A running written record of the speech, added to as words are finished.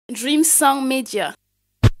Dream Song Media.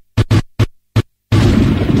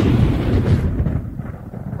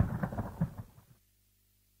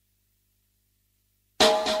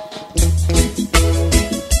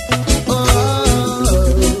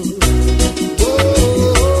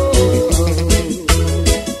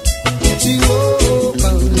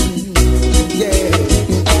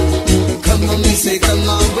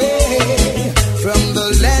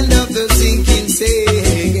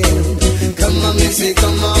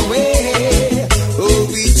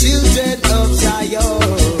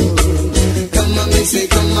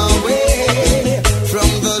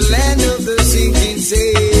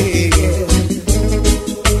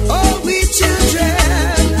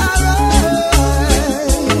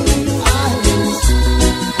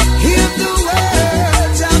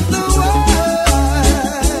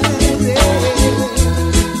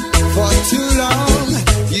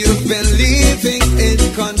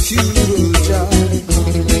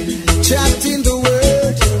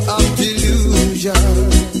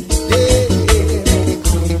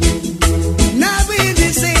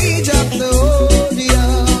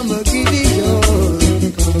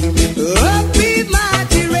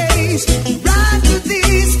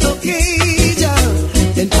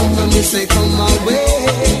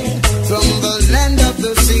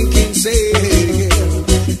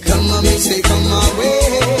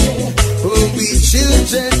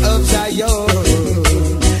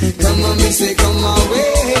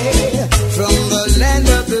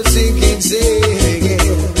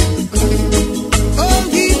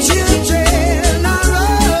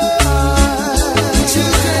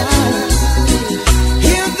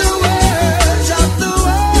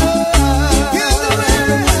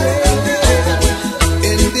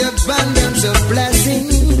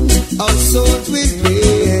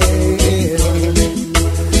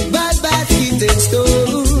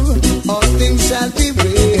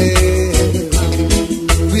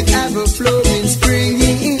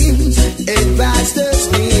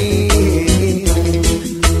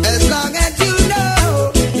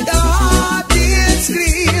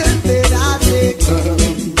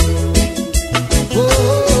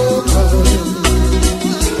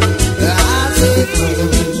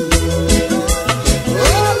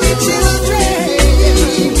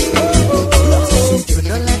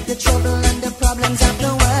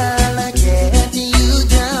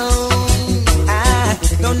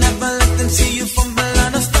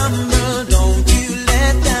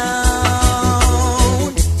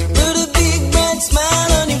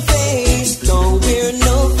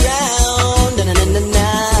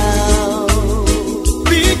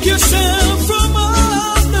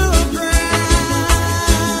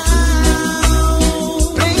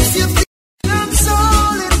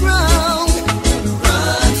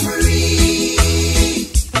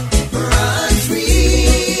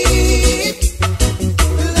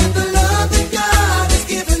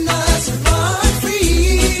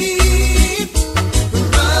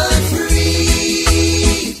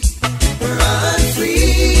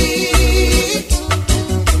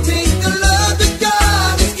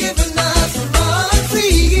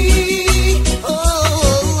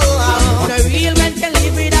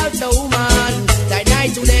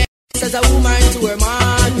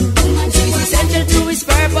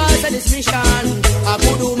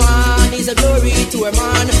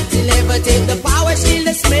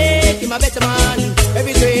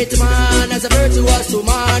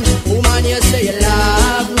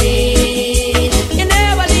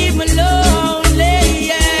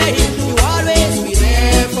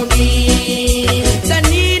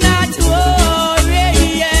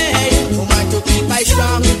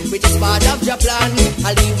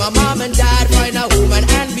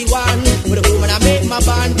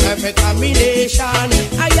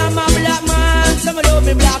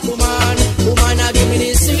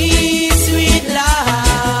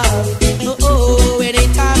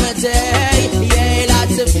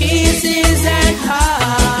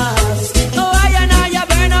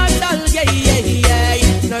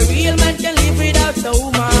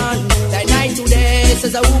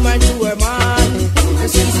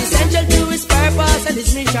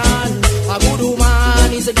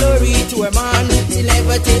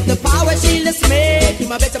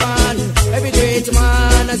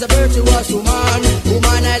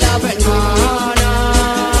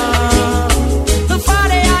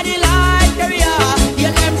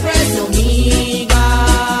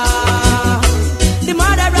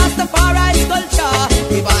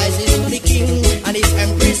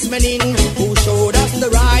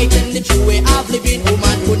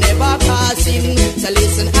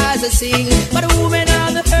 Sing, but women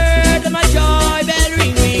on the earth, my joy bell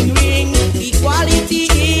ring, ring, ring. Equality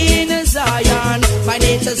is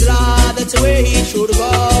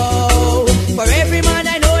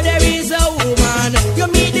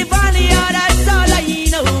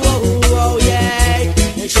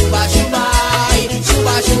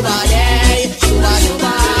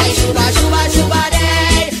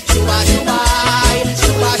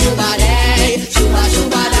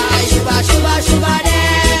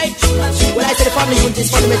is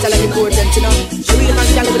fundamental and important, you know. The real man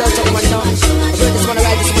can't live without a woman, you know. I feel this one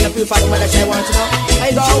right, this one I feel for the woman that I want, you know. I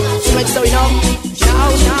go, so much so, you know.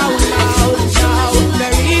 Now, the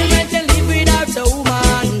real man can live without a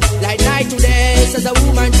woman. Like night to day, says a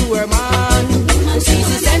woman to her man. She's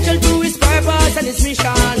essential to his purpose and his mission.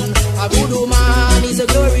 A good woman is a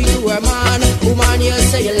glory to her man. Woman, you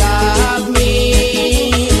say you love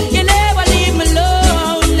me. You never leave me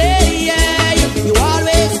lonely, yeah. You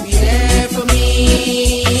always be there for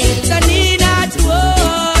me. So need not to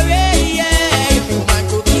worry, yeah. Woman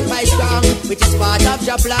to keep my strong, which is part of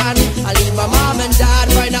your plan. I leave my mom and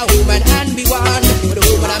dad, find a woman and be one. For the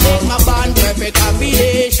woman I make my bond, perfect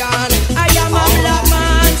combination. I am a black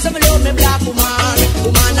man, so I love me black woman.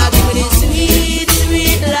 Woman, I give me this sweet,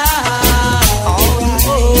 sweet love.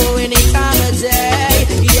 Oh, any time of day,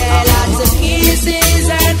 yeah, lots of kisses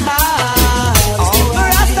and hugs.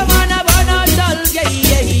 Rasta man, I burn out all, yeah.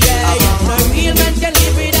 No real man can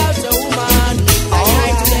live without a woman. Like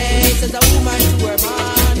night today, says a woman to her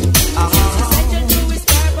man. She's essential to his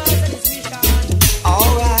purpose and his mission.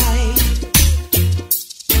 Alright.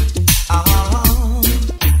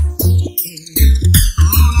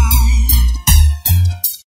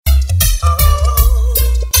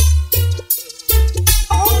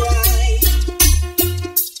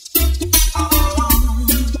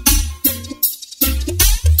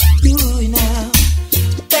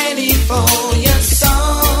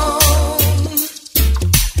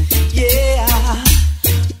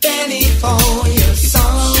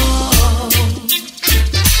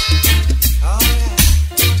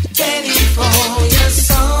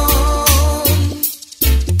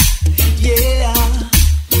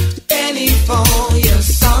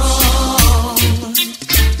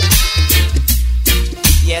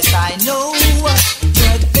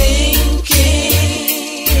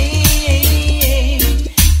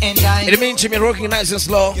 In the meantime, you're rocking nice and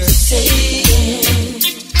slow.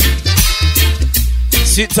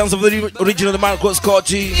 Sweet sounds of the original Marcos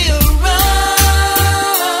Scotchy.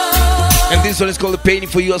 And this one is called the Penny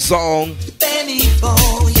for Your Song.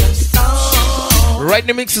 Right in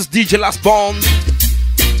the mix is DJ Lastborn.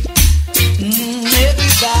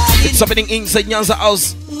 It's happening inside Nyanza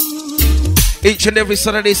House each and every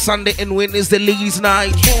Saturday, Sunday, and Wednesday, ladies'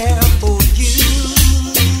 night.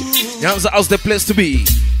 Nyanza House, the place to be.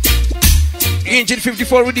 Engine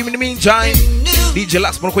 54 with him in the meantime. DJ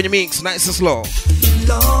Lastborn kwenye mix, nice and slow.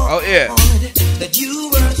 Oh yeah. That you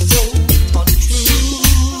were so untrue.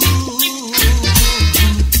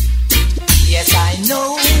 Yes, I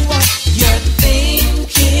know what you're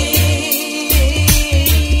thinking,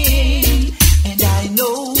 and I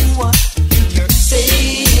know what you're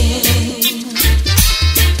saying,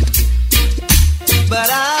 but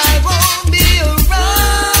I won't be around.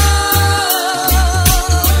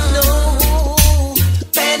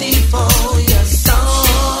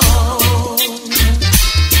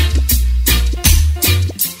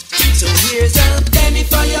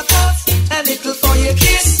 A nickel for your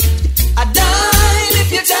kiss, a dime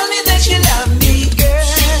if you tell me that you love me, girl.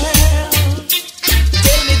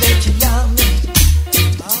 Tell me that you love me.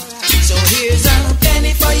 Alright. So here's a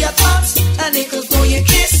penny for your thoughts, a nickel for your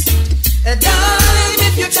kiss, a dime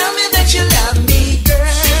if you tell me that you love me,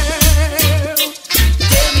 girl.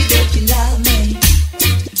 Tell me that you love me,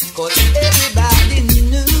 'cause everybody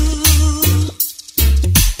knew,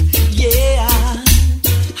 yeah,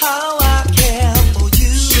 how I care for you.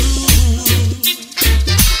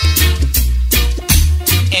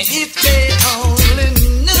 And if they only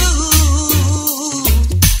knew,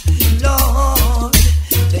 Lord,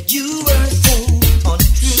 that you were so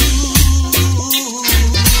untrue.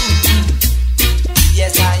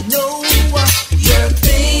 Yes, I know what you're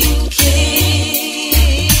thinking,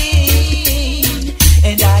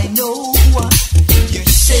 and I know what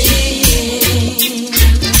you're saying,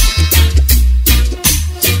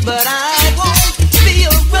 but I won't be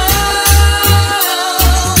around.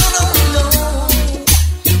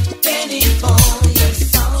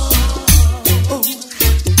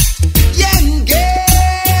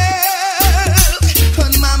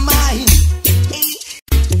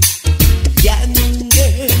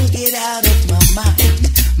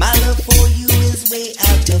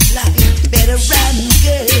 Better run,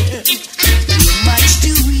 girl. You're much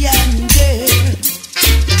too young, girl.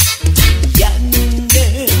 Young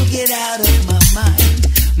girl, get out of my mind.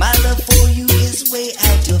 My love for you is way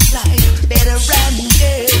out of line. Better run,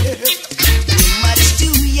 girl. You're much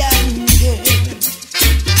too young, girl.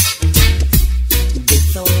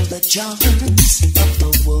 With all the charms of a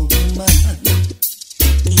woman,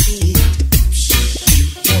 yeah. You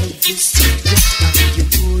know the secret of your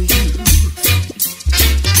youth.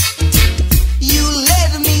 You let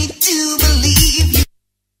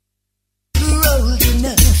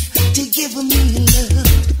given me love,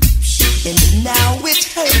 and now it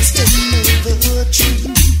hurts to know the truth.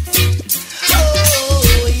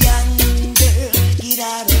 Oh, young girl, get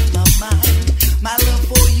out of my mind. My love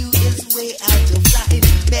for you is way out of line.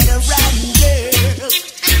 Better run, girl.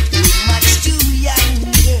 You're much too young,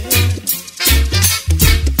 girl.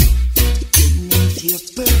 Beneath your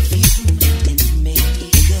perfume and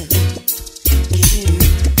makeup, girl, you're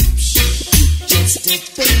just a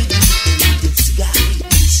baby in disguise.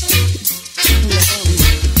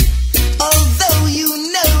 Although you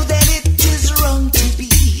know that it is wrong to be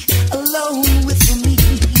alone with me,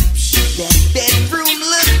 that bedroom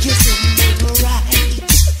look isn't right.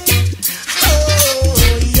 Oh,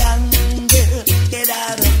 young girl, get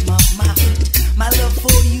out of my mind. My love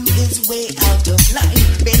for you is way out of line.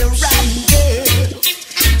 Better run, girl.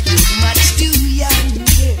 You're much too young,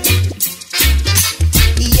 girl.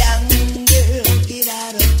 Young girl, get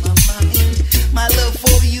out of my mind. My love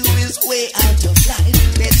for you is way out of line.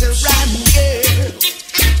 Better run, girl.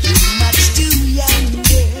 You're much too young,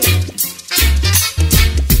 girl.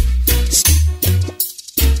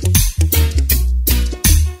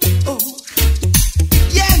 Oh,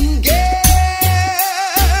 young girl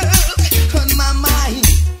on my mind.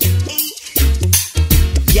 Hey.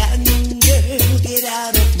 Young girl, get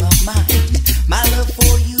out of my mind. My love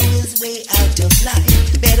for you is way out of line.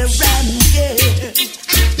 Better run, girl.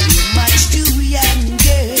 You're much too young,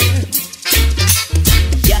 girl.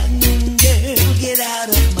 Young girl, get out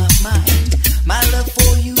of my mind. My love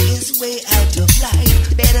for you is way out of line.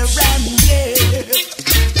 Better run, girl.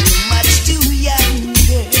 You're much too young,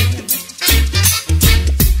 girl.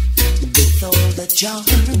 With all the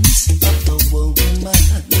charms of a woman,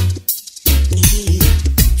 yeah, you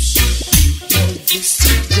know the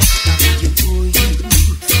secret of your youth.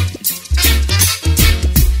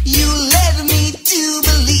 You led me to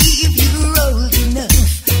believe you're old enough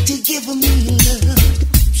to give me love,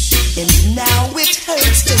 and now it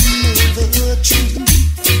hurts to know the truth.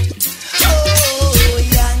 Oh,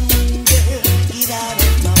 young girl, get out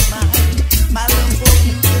of my mind. My love for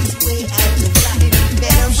you is way out of line.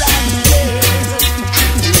 Better run, girl.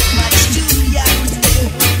 You're much too young, girl.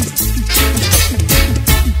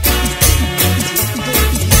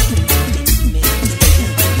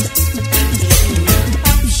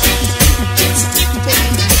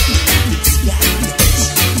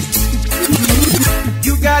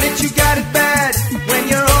 You got it bad when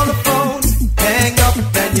you're on the phone. Hang up,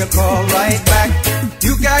 then you call right back.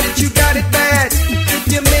 You got it bad. If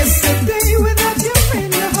you miss a day without your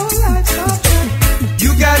friend, your whole life's off track.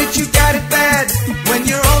 You got it bad when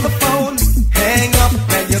you're on the phone. Hang up,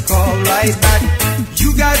 then you call right back.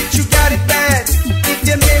 You got it bad. If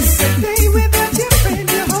you miss a day without your friend,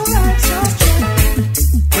 your whole life's off track.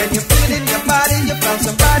 When you're feeling your body, you found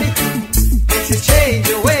somebody makes you change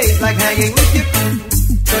your ways, like hanging with your crew.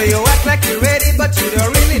 So you act like you're ready, but you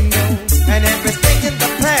don't really know. And everything in the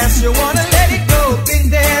past, you wanna let it go. Been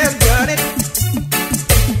there, done it.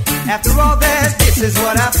 After all that, this is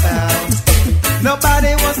what I found.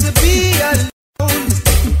 Nobody wants to be alone.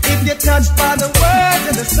 If you're touched by the words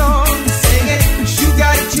of the song, sing it. You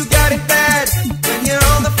got it bad when you're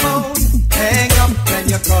on the phone. Hang up, then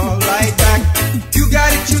you call right back. You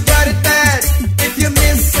got it bad. If you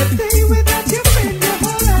miss a day without your friend, your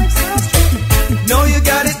whole life's off track. No, you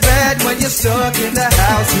got it bad when you're stuck in the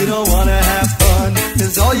house. You don't wanna have fun,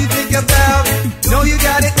 'cause all you think about. No, you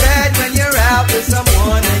got it bad when you're out with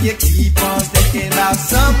someone and you keep on thinking about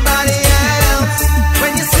somebody else.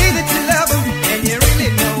 When you say that you love them and you really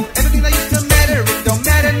know everything that used to matter, it don't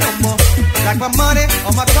matter no more. Like my money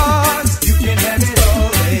or my cars, you can have it all.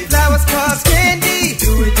 Hey, flowers, cars, candy,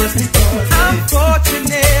 do it just because. I'm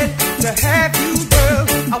fortunate to have you, girl.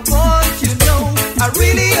 I want you to know I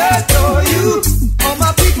really adore you. All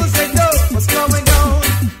my people say no, what's going on?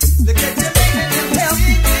 Look at your man and help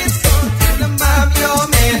me this song. Tell them I'm your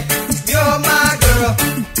man, you're my girl.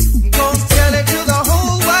 I'm gonna tell it to the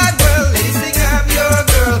whole wide world. Ladies, sing I'm your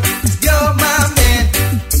girl, you're my man.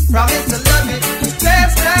 Promise to love me the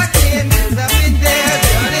best I can, 'cause I've been there,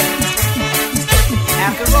 done it.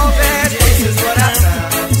 After all that, this is what I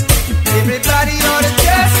found. Everybody ought to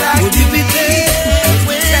just like would you be there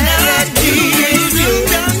when I need you?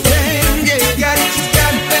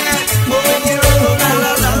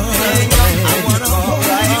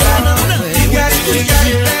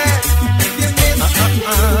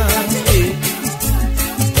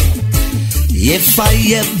 If I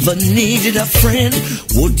ever needed a friend,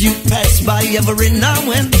 would you pass by every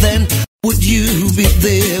now and then? Would you be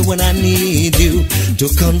there when I need you to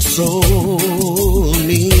console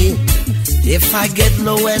me? If I get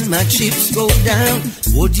low and my chips go down,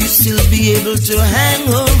 would you still be able to hang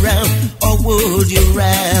around? Or would you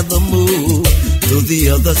rather move to the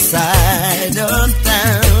other side of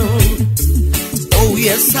town? Oh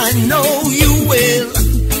yes, I know you will,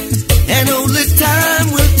 and only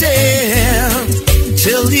time will tell,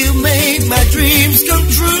 till you make my dreams come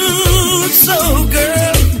true. So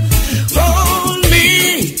girl, hold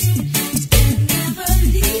me,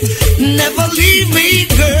 never leave me,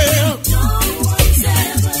 girl.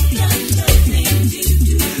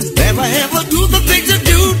 Never ever do the things you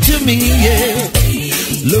do to me, yeah.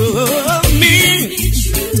 Love me,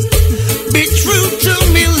 be true to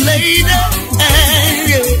me, lady, and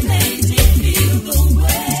yeah.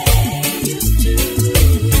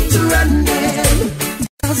 Run them,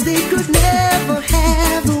 'cause they could never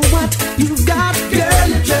have what you've got. Girl,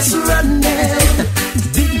 you just run them.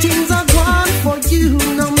 Big things are gone for you,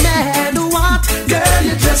 no matter what. Girl,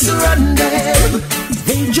 you just run them.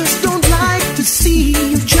 They just don't like to see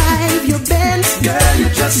you drive your Benz. Girl, you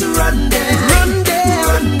just run them. Run them,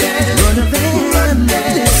 run them, run them, run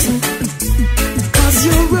them. Listen, 'cause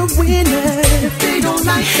you're a winner. They don't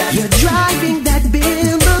like that. You're driving that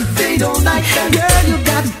Benz. They don't like that. Girl, you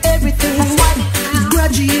got everything.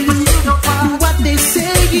 Grudge you what they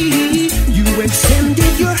say. You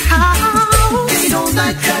extended your house. They don't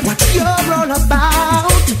like that. What you're all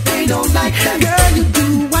about. They don't like that. Girl, you do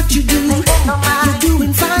what you do. You're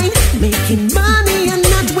doing fine, making money and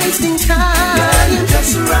not wasting time. Girl, you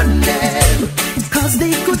just run them, 'cause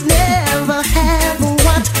they could never have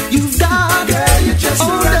what you've got. Girl, you just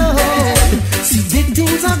run them. See, big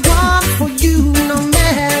things are gone for you, no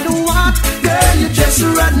matter what. Girl, you just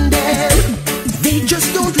run them. They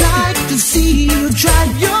just don't like to see you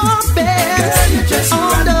drive your best. Girl, you just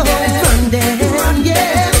run them. Run them, run,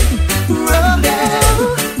 yeah. Run them.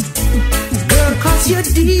 Girl, 'cause you're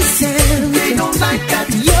decent. They don't like that.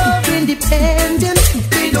 You're independent.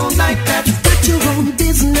 They don't like that. You got your own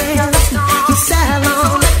business, your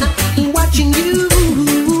salon, watching you.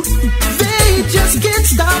 They just can't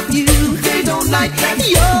stop you. They don't like that.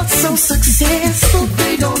 You're so successful.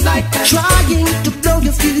 They don't like that. Trying to blow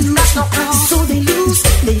your fuse, so they lose.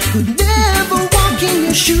 They could never walk in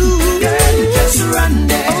your shoes. Girl, you just run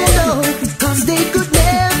there. Oh no, 'cause they could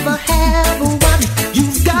never have what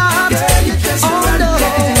you've got. Girl, you just run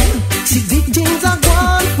there. See, big things are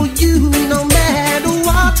gone for you, no matter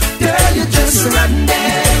what. Girl, you just run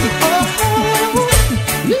there. Oh,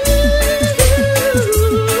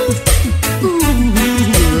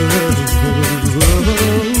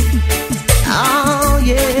 oh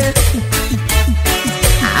yeah.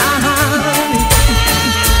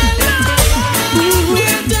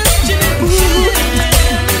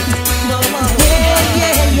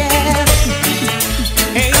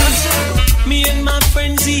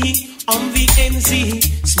 On the NZ,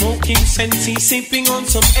 smoking Sensi, sipping on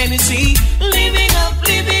some energy, living up,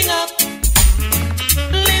 living up,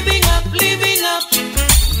 living up, living up.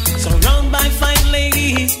 Surrounded by fine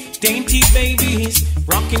ladies, dainty babies,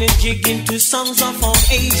 rocking and jigging to songs of all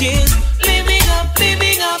ages, living up,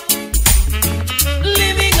 living up,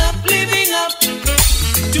 living up, living up.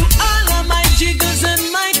 To all of my jiggers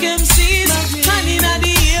and my MCs, honey in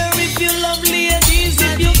the air if you love ladies,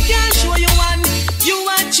 if you can't show you one, you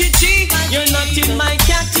are chichi, you're not in my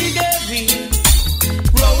category.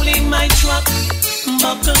 Rolling my truck,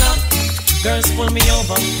 buckle up, girls pull me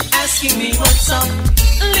over, asking me what's up.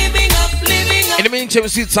 Living up, living up. In the meantime, we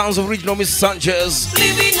see sounds of original Mr. Sanchez.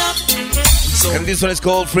 Living up. So and this one is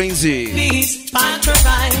called Frenzy. It's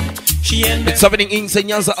happening in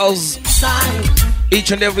Sanchez House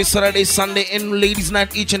each and every Saturday, Sunday, and ladies'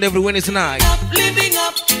 night each and every Wednesday night. Living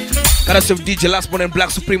up. Courtesy of DJ Lastborn and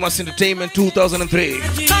Black Supremacy Entertainment 2003.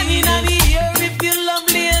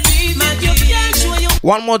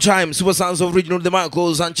 One more time, super sounds of original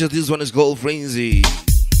DeMarco Sanchez. This one is called Frenzy.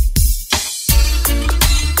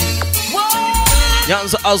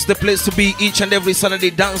 Dance House, the place to be each and every Saturday.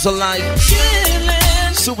 Dance Alive.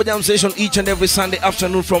 Super Jam session each and every Sunday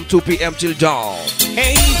afternoon from 2 p.m. till dawn.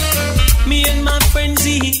 Hey, me and my friends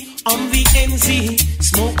on the NZ,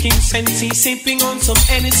 smoking Sensi, sipping on some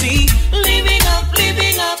energy, living up,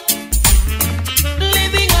 living up,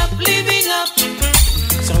 living up, living up.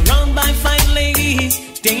 Surrounded by fine ladies,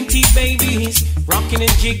 dainty babies, rocking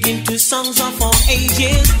and jigging to songs of all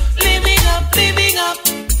ages, living up, living up,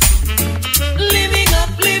 living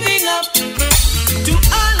up, living up. To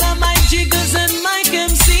all of my jiggers and my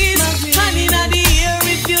MCs, honey in the air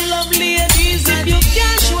if you love ladies, if you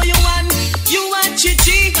can't show you one, you are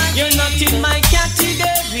chichi, you're not in my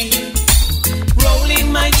category.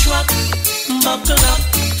 Rolling my truck, buckle up,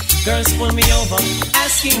 Girls pull me over,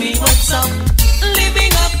 asking me what's up.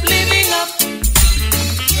 Living up, living up.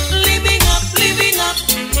 Living up, living up.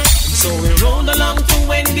 So we rolled along to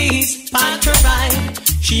Wendy's, parked her ride.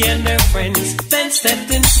 She and her friends then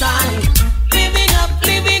stepped inside. Living up,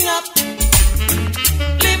 living up.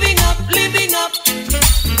 Living up, living up.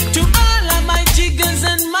 To all of my jiggers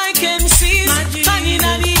and my MCs, hanging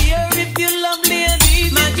on the air if you love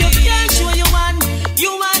ladies. If you can't show you one,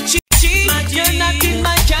 you want chichi. You're not in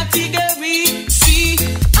my category. See,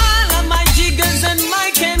 all of my jiggers and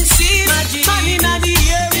my MCs, hanging on the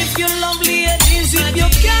air if you love ladies. If you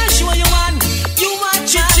can't show you one, you want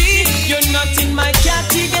chichi. You're not in my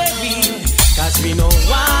category. Cause we know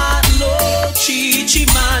what no chichi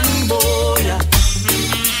man boy.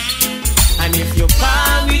 And if you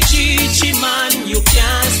buy with chichi man, you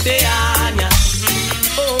can't stay on ya.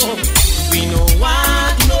 Oh, we know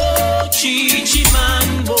what no chichi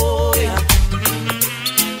man boy.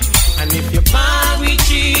 And if you buy with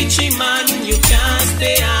chichi man, you can't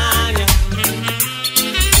stay on ya.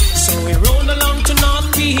 So we roll along to North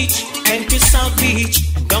Beach and to South Beach,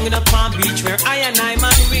 and down in the Palm Beach where I and I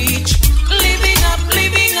man reach. Living up,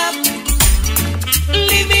 living up.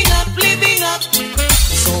 Living up, living up.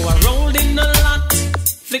 So I rolled in the lot,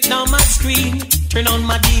 flick down my screen, turn on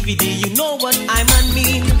my DVD, you know what I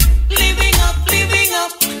mean. Living up, living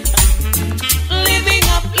up. Living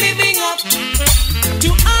up, living up. To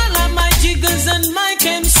all of my jiggers and my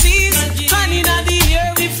MCs, turning on the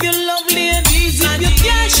air if you love ladies. If you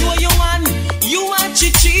can't show you one, you are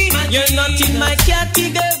chichi. You're not in my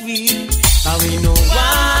category. And we know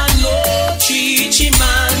why no chichi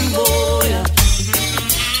man boy.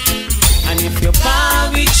 And if you buy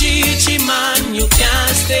with chichi man, you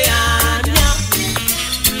can't stay on ya.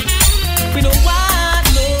 We don't want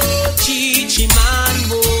no chichi man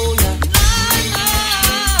boy.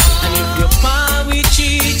 And if you buy with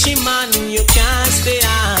chichi man, you can't stay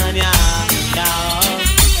on ya.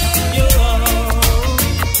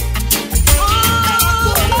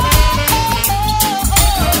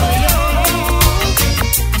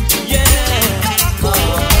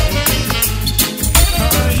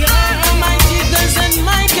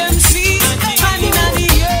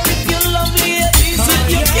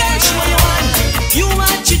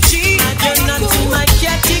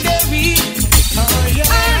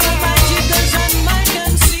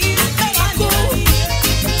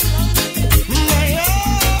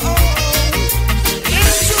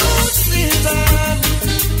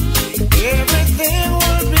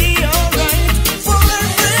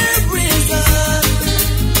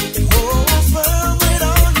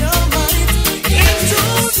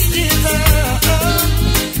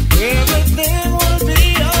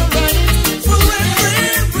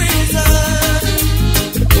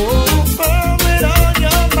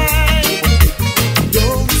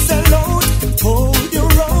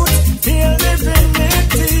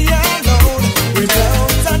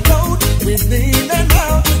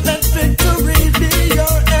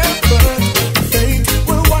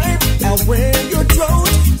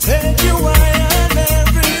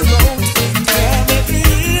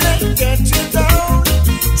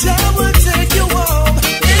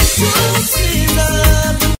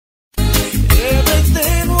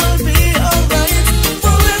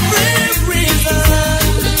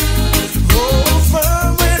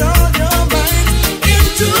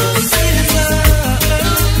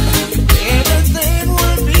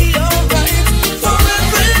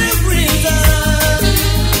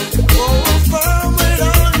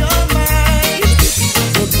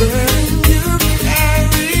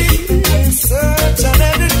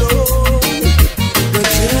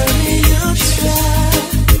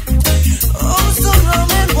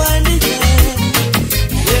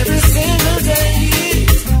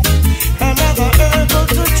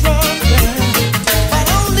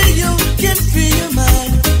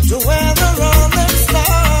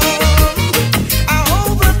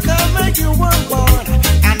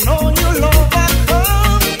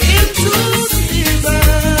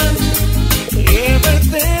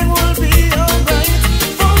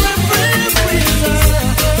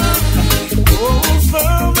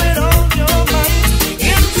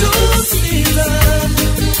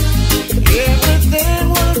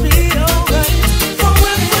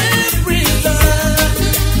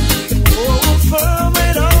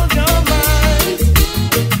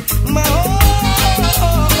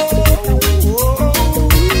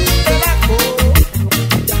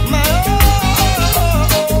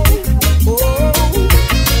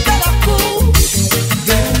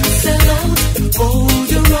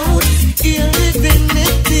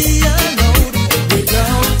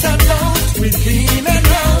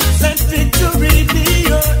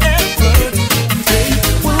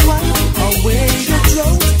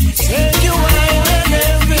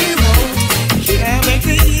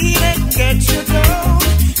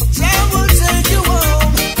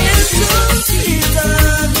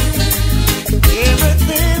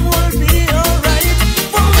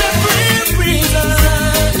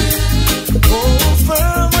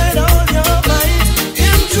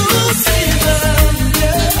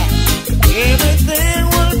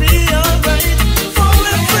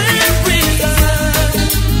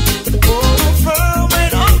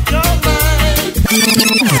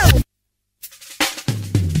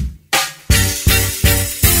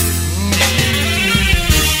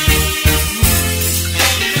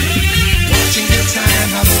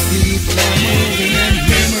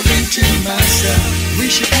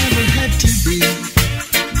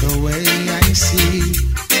 way I see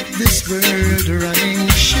this world running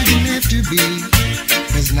shouldn't have to be,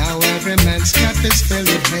 'cause now every man's cup is filled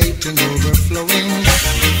with hate and overflowing.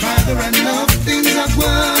 Father, enough things are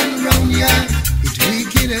going wrong, yeah. It's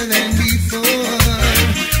wickeder than before.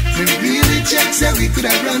 We really check that we could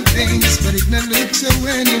have run things, but it not look so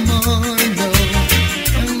anymore, no.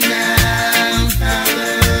 Come down,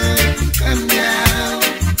 Father, come down.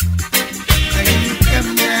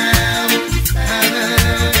 Come down, Father,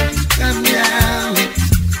 come down.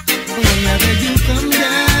 Whenever you come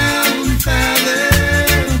down, Father,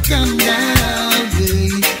 come down,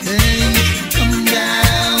 hey, come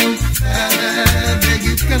down, Father, beg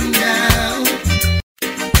you come down.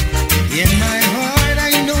 In my heart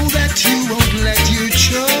I know that you won't let your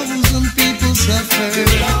chosen people suffer.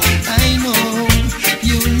 I know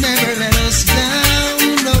you'll never let us down,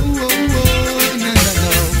 no, no, no,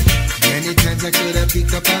 no. Many times I could have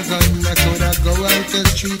picked up a gun, I could have go out the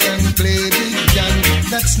street and play big gun.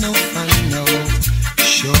 That's no fun, no.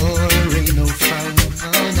 Sure ain't no fun,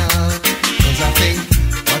 oh no. 'Cause I think,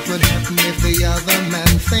 what would happen if the other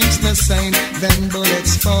man thinks the same? Then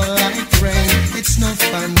bullets fall like rain. It's no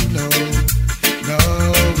fun, no. No,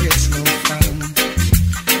 it's no fun.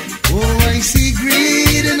 Oh, I see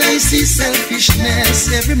greed and I see selfishness.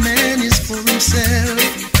 Every man is for himself.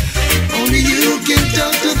 Only you can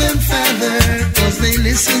talk to them, Father, 'cause they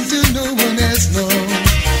listen to no one else, no.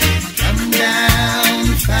 Come down,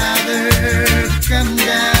 Father, come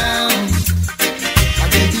down. I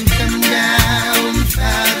beg you, come down,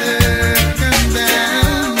 Father, come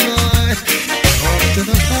down, Lord. Talk to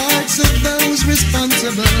the hearts of those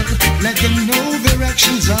responsible. Let them know their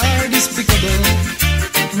actions are despicable.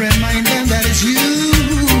 Remind them that it's you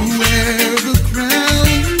who wear the crown.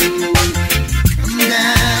 Come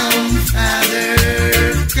down, Father,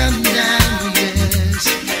 come down, yes.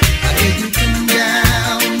 I beg you, come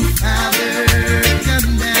down, Father,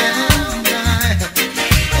 come down.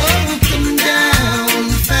 Oh, come down,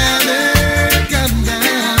 Father, come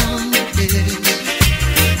down, yes.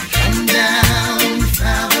 Come down,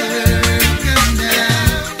 Father, come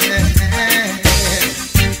down, yes.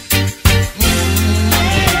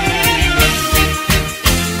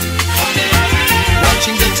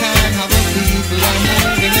 Watching the time, how the people are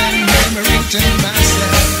moving and murmuring to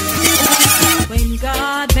myself. When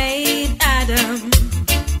God made Adam,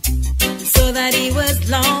 so that he was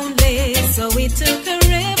lonely, so he took a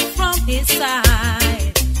rib from his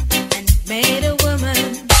side and made a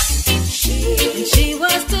woman. And she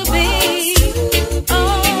was to be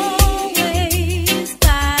always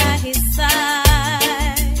by his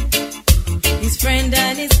side, his friend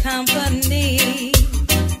and his company.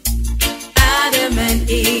 Adam and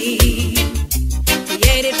Eve,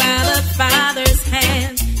 created by the Father's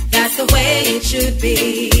hand. That's the way it should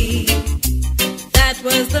be. That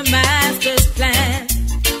was the Master's plan.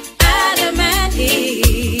 Adam and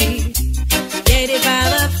Eve, created by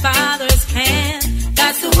the Father's hand.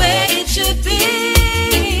 That's the way it should be.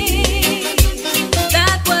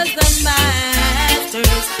 That was the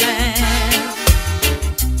Master's plan.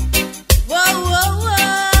 Whoa, whoa,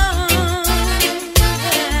 whoa.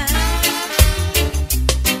 Yeah.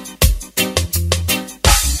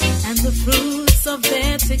 And the fruits of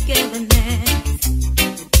their togetherness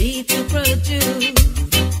would be to produce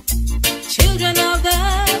children of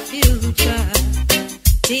the future.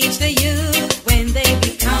 Teach the youth when they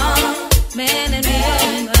become men and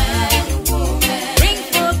women. Bring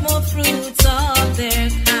forth more fruits of their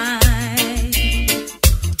kind.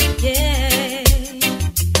 Yeah.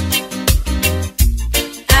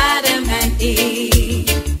 Adam and Eve,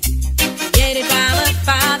 created by the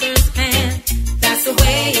Father's hand. That's the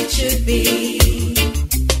way it should be.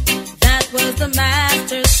 That was the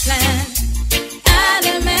Master's plan.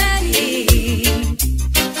 Adam and Eve,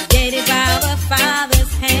 created by the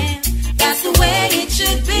Father's hand. That's the way it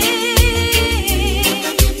should be.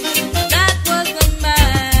 That was the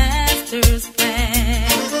Master's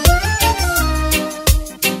plan.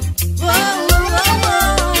 Whoa, whoa,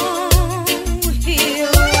 whoa, hear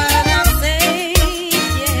what I say,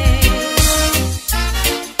 yeah.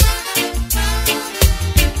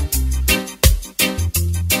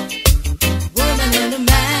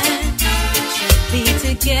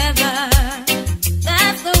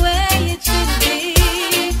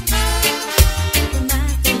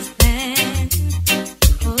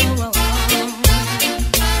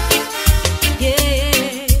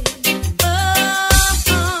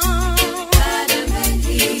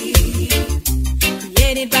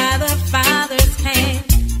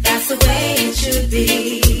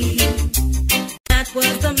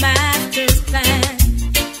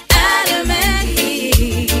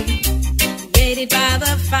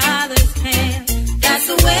 Father's hand. That's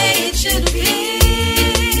the way it should be.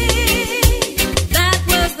 That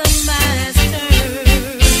was the master's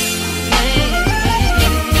plan.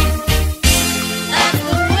 That's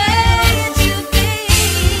the way it should be.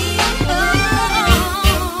 Oh.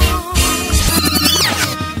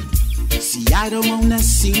 See, I don't wanna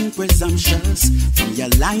seem presumptuous. From your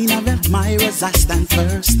line of admirers, I stand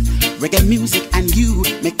first. Reggae music and you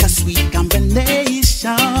make a sweet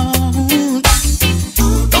combination.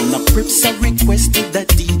 From the Crips I requested the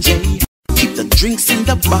DJ keep the drinks in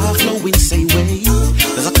the bar flowing same way.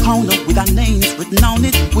 There's a corner with our names written on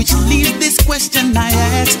it, which leaves this question I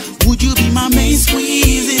ask: would you be my main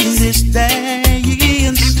squeeze in this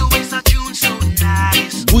dance? To waste a tune so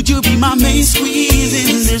nice. Would you be my main squeeze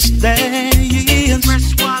in this dance?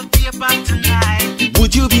 Press wallpaper tonight.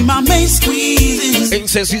 Would you be my main squeeze in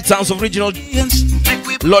Sweet Sounds original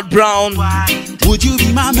Lord Brown? Would you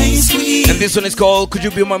be my main squeeze? And this one is called Could You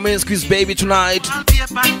Be My Main Squeeze Baby Tonight?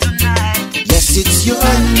 Yes, it's your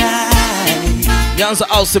night. The answer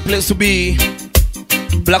also the place to be.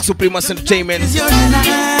 Black Supremacy Entertainment. It's your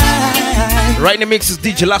night. Right in the mix is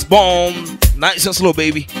DJ Lastborn. Nice and slow,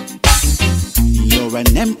 baby. You're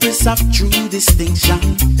an empress of true distinction.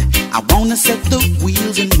 I wanna set the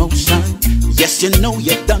wheels in motion. Yes, you know,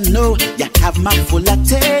 you don't know, you have my full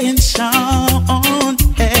attention.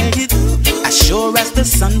 Hey, as sure as the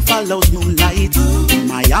sun follows moonlight, in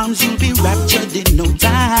my arms you'll be raptured in no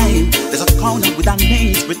time. There's a corner with our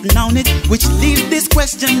names written on it, which leaves this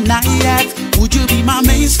question I ask: would you be my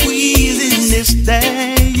main squeeze in this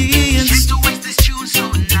dance? Just to waste this tune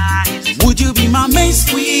so nice. Would you be my main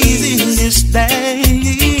squeeze in this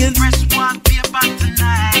dance? Press one paper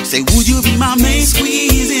tonight. Say, would you be my main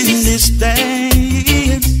squeeze in this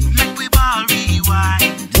dance? Make we ball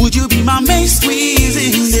rewind. Would you be my main squeeze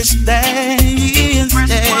in this dance?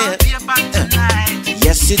 Press one paper tonight.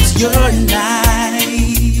 Yes, it's your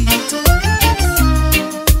night.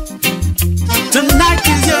 Tonight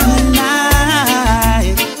is your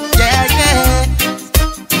night. Yeah, yeah.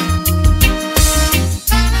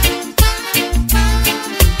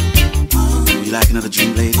 Would you like another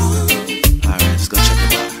dream, lady? Alright, let's go check the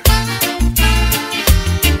bar.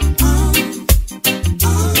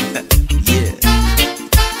 Yeah.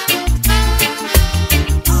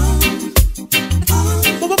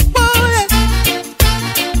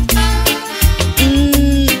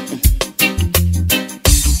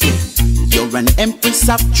 You're an empress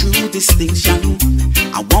of true distinction.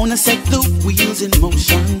 I wanna set the wheels in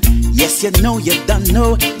motion. Yes, you know, you don't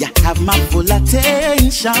know, you have my full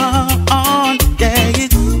attention. Yeah.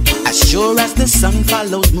 As sure as the sun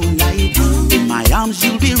follows moonlight, in my arms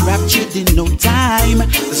you'll be raptured in no time.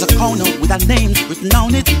 There's a corner with our names written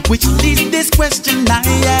on it, which leads this question I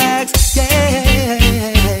ask. Yeah, yeah,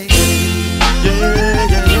 yeah, yeah.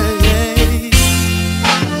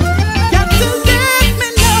 Got to let me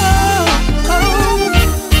know.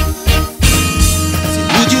 So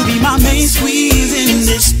would you be my main squeeze in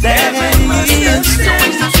this dance?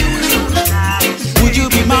 Would you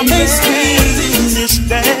be my main squeeze in this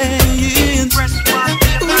dance?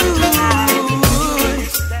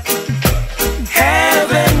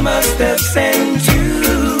 Heaven must have sent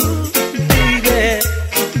you, baby,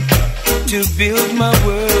 to build my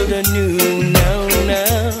world anew now.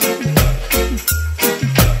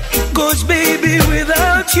 'Cause baby,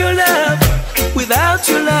 without your love,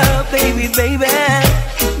 baby,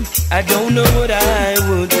 I don't know what I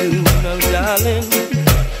would do now, darling.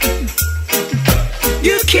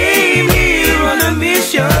 You came here on a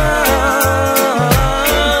mission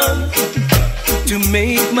to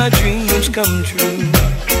make my dreams come true,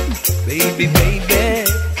 baby.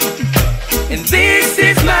 And this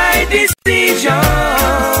is my decision,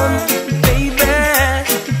 baby,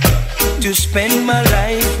 to spend my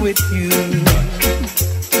life with you.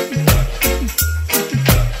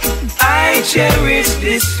 I cherish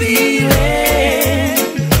this feeling,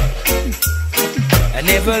 an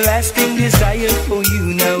everlasting desire for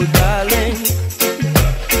you now, darling.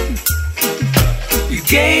 You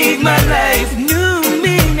gave my life new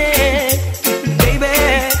meaning, baby,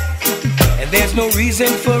 and there's no reason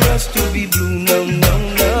for us to be blue, no.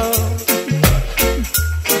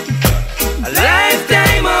 A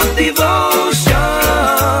lifetime of devotion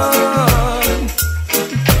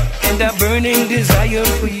and a burning desire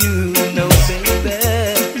for you, no, baby.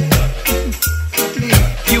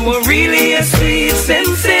 You were really a sweet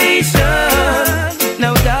sensation,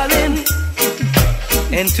 now, darling.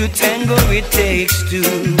 And to tango it takes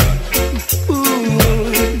two.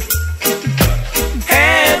 Ooh.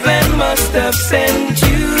 Heaven must have sent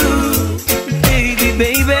you,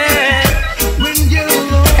 baby.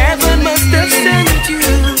 Heaven must have sent you.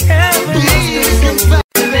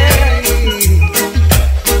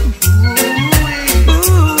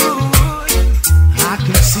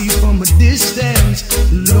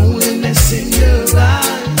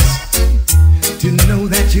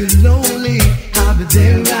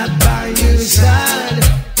 there right by your side.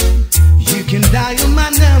 You can dial my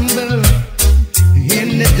number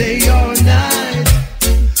in the day or night.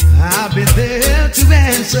 I'll be there to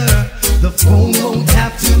answer. The phone won't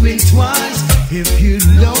have to ring twice. If you're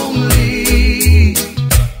lonely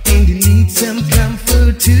and you need some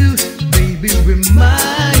comfort too, baby,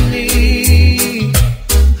 remind me.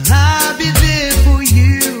 I'll be there for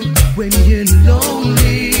you when you're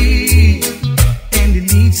lonely and you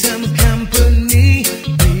need some company,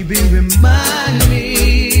 baby, remind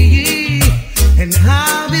me. And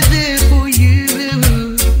I'll be there for you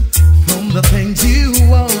from the things you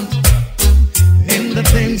want and the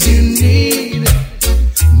things you need.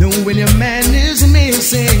 Know when your man is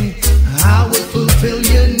missing, I will fulfill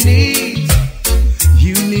your needs.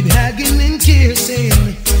 You need hugging and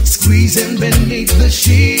kissing, squeezing beneath the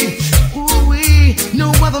sheet. Ooh-wee,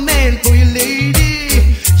 no other man for you,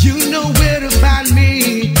 lady. You know where to find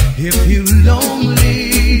me if you're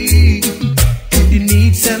lonely and you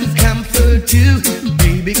need some comfort too,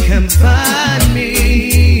 baby, come find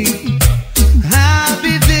me. I'll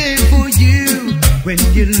be there for you when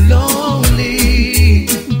you're lonely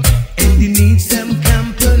and you need some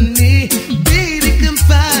company, baby, come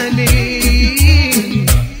find me.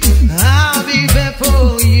 I'll be there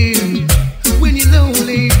for you when you're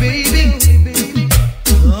lonely, baby.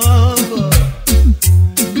 Oh,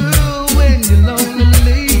 girl, when you're lonely,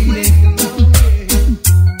 lady.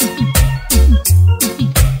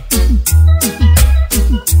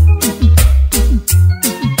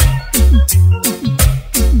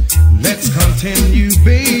 Let's continue,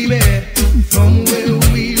 baby, from where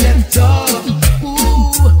we left off.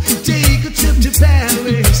 Ooh, take a trip to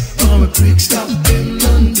Paris or a quick stop in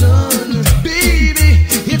London. Baby,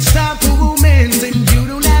 it's time for romance and you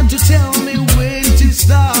don't have to tell me when to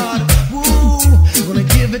start. Ooh, gonna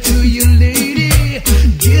give it to you, lady.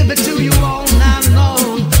 Give it to you all night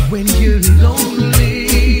long when you're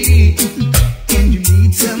lonely and you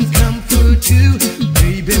need some comfort too,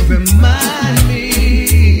 baby, remind me.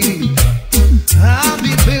 I'll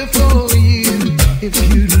be there for you if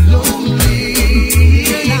you're lonely.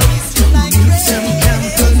 Need some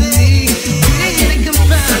company, baby, come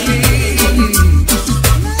find me.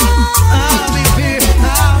 I'll be there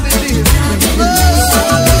when you're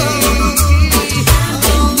lonely.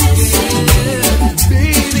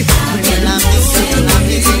 Baby, when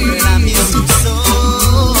I miss you so.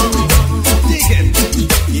 dig it.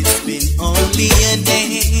 It's been only a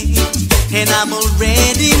day, and I'm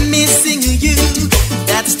already missing you.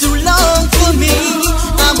 That's too long for me.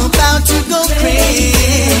 I'm about to go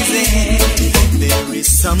crazy. There is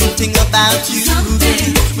something about you.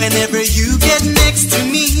 Whenever you get next to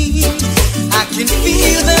me, I can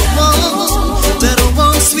feel that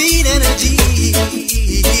warm, sweet energy.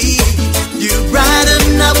 You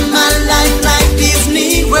brighten up my life like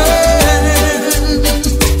Disney World.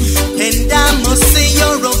 And I must say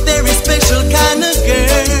you're a very special kind of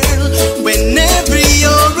girl. Whenever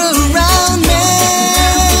you're around me,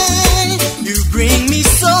 you bring me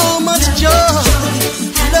so much joy,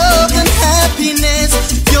 love and happiness.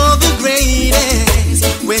 You're the greatest.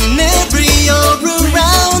 Whenever you're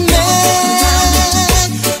around me,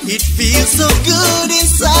 it feels so good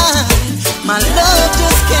inside. My love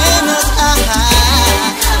just cannot hide.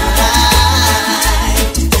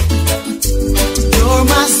 You're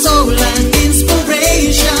my soul and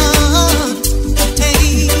inspiration.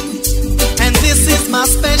 Hey, and this is my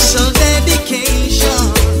special dedication.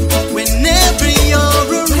 Whenever you're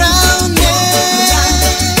around me,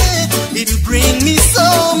 it'll bring me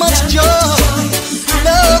so much joy,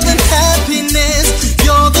 love and happiness.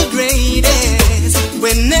 You're the greatest.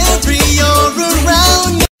 Whenever you're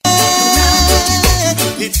around me,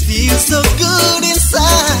 it feels so good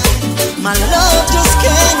inside. My love just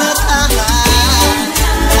cannot hide.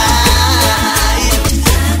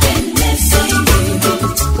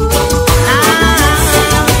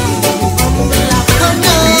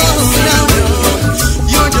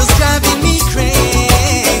 You're just driving me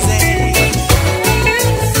crazy.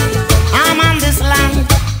 I'm on this land,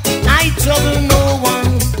 I trouble no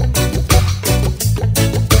one.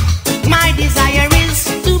 My desire is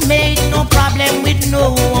to make no problem with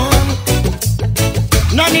no one.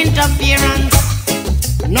 None interference,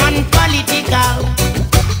 none political.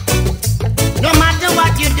 No matter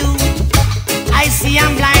what you do, I see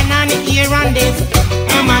I'm blind and hear and deaf.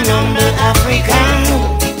 I'm an humble African,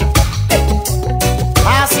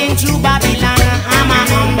 passing through Babylon. I'm an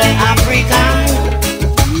humble African.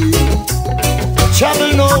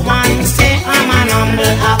 Trouble no one, say I'm an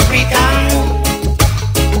humble African.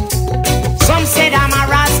 Some said I'm a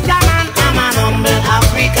Rasta man, I'm an humble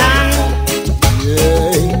African.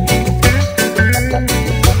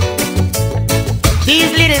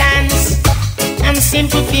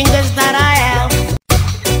 simple fingers that I have,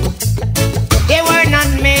 they were not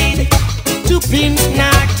made to pinch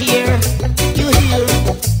nor tear, you hear,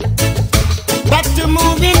 but to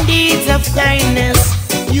move in deeds of kindness,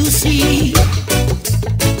 you see,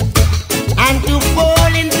 and to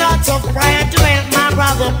fall in thoughts of prayer to help my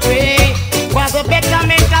brother pray for the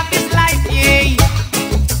betterment of his life, yeah.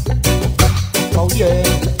 Oh yeah.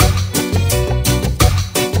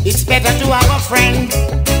 It's better to have a friend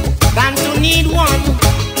than to need one.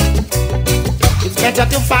 It's better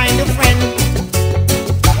to find a friend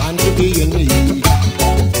than to be in need.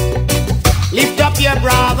 Lift up your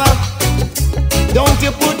brother, don't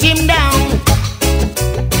you put him down.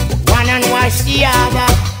 One and wash the other.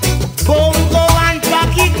 Go and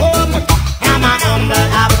track it home. I'm an humble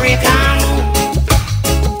African.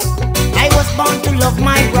 I was born to love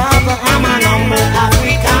my brother. I'm an humble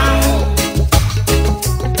African.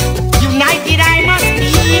 United I must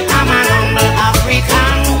be. I'm an humble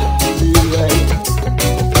African.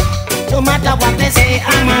 No matter what they say,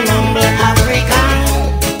 I'm an humble African.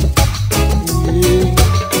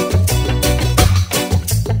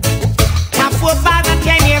 My forefather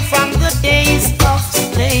came here from the days of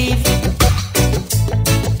slave.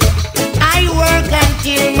 I work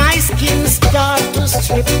until my skin starts to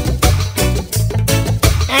strip.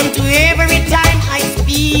 And to every time I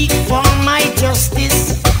speak for my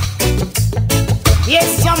justice, yes,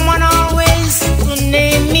 someone always to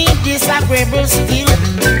name me disagreeable still.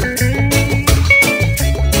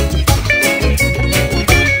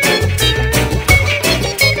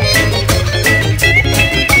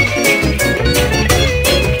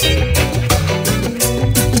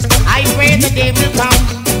 I pray the day will come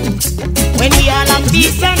when we all have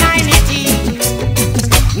peace and unity.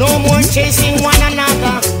 No more chasing one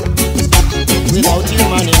another without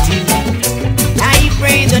humanity. I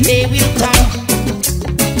pray the day will come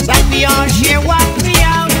that we all share what we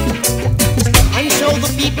have and show the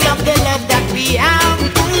people of the love that we have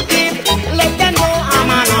to give. Let them know I'm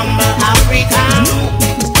an humble African.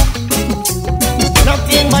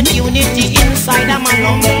 Nothing but unity inside. I'm an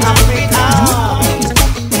humble African.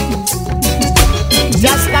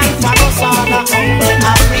 Just stand for us all, a humble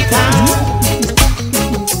African.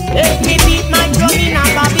 Let me beat my drum in a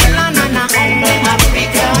Babylon and a humble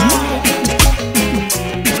African.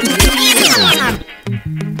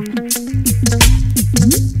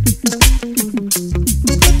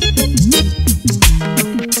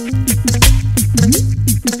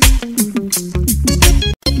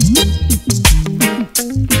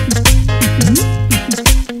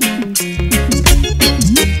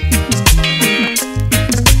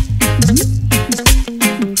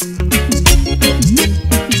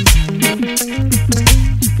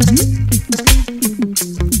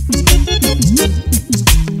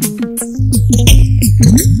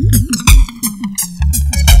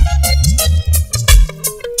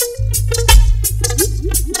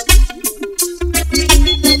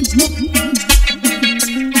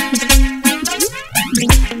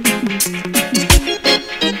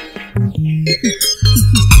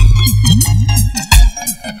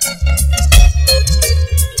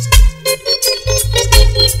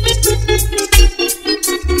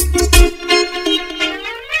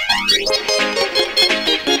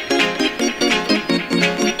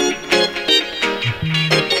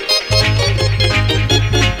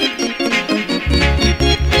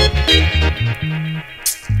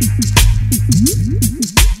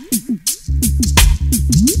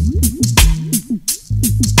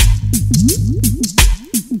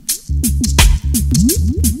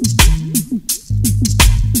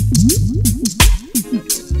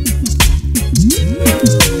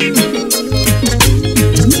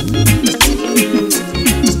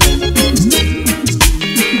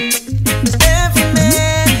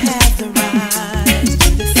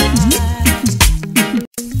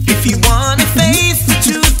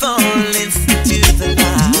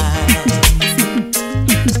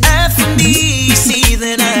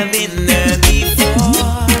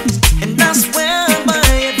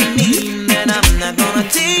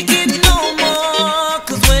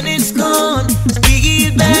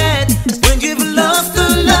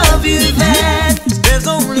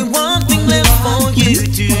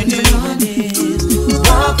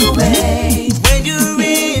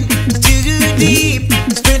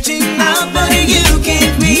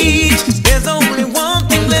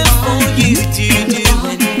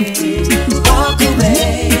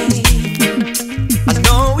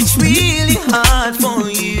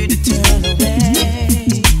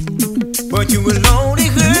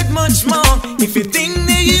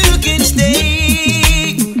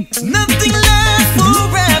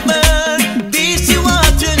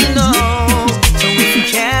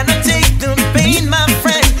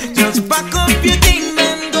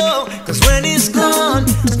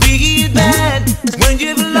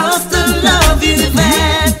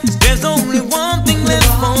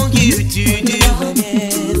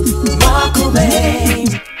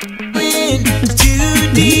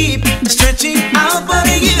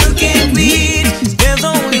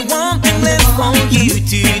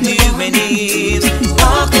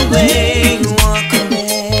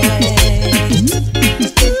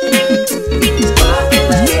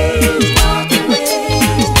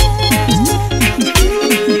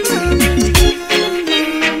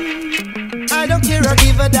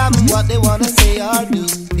 what they wanna say or do.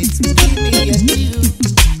 It's between me and you.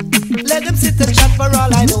 Let them sit and chat for all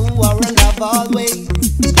I know. Our love always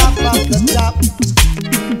top of the top,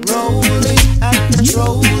 rolling and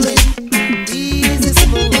controlling, easy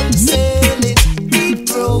smooth sailing, keep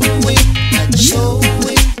growing and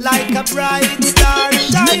showing like a bright star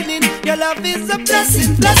shining. Your love is a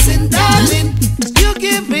blessing, blessing, darling. You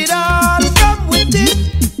give it all from within.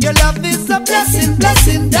 Your love is a blessing,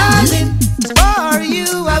 blessing, darling. For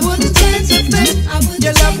you, I wouldn't change a thing.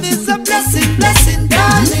 Your love is a blessing, blessing,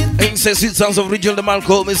 darling. Incessant sounds of regional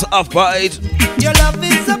Malcolm is Half-Bite. Your love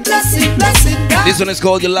is a blessing, blessing, darling. This one is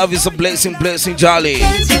called Your Love is a Blessing, Blessing, Jolly.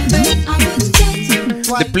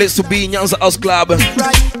 The place to be in Nyanza House Club.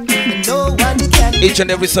 Each and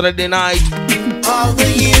every Saturday night. All the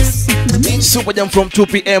years. Super Jam from 2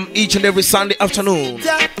 p.m. each and every Sunday afternoon.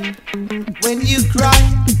 When you cry,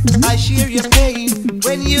 I share your pain.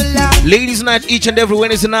 When you laugh, Ladies night each and every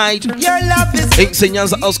Wednesday night. your love is In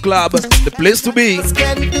Nyanza House Club, the place to be.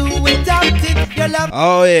 can do without it. Your love.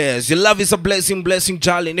 Oh yes, your love is a blessing, blessing,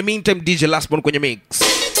 Jolly. In the meantime, DJ Lastborn kwenye mix.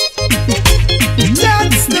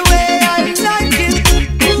 That's the way I like it.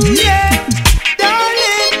 Ooh, yeah,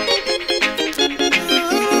 darling.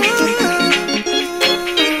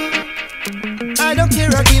 Ooh. I don't care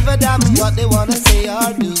or give a damn what they wanna say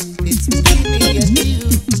or do. It's between me and you.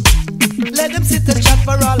 Let them sit and chat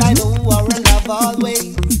for all I know. Our love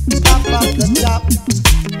always top of the top,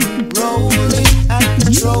 rolling and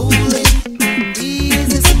controlling,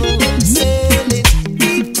 easy smooth sailing,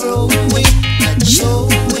 keep growing and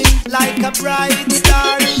showing like a bright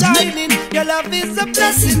star shining. Your love is a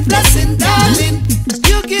blessing, blessing, darling.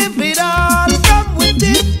 You give it all from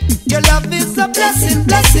within. Your love is a blessing,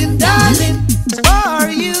 blessing, darling. For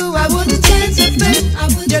you, I wouldn't change a thing.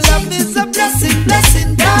 Your love is a blessing,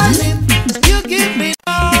 blessing, darling. You give it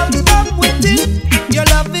all from within. Your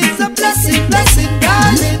love is a blessing, blessing,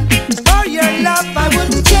 darling. For your love, I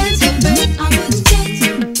wouldn't change a thing.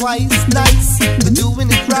 Twice nice, we're doing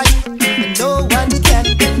it right, and no one can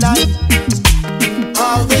deny.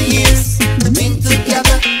 All the years we've been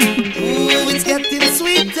together, ooh, it's getting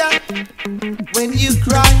sweeter. When you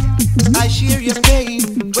cry, I share your pain.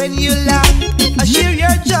 When you laugh, I share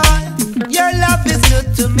your joy. Your love is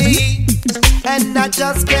good to me, and I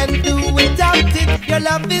just can't do without it. Your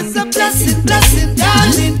love is a blessing, blessing,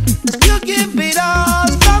 darling. You give it all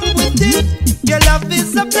from within. Your love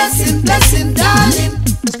is a blessing, blessing, darling.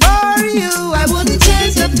 For you, I wouldn't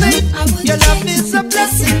change a thing. Your love is a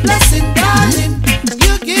blessing, blessing, darling.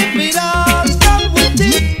 You give it all from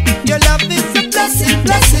within. Your love is a blessing,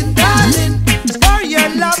 blessing, darling. For your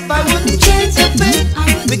love, I wouldn't change a thing.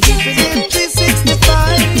 We keep it in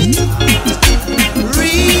 365.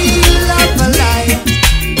 Real love alive,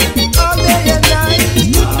 all day and night.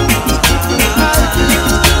 I'll do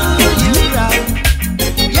you right.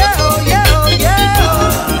 Yeah, oh, yeah, oh, yeah, oh.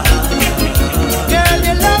 Girl,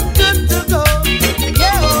 your love good to go.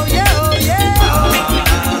 Yeah, oh, yeah, oh, yeah, oh.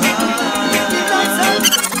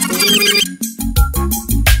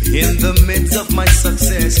 In the midst of my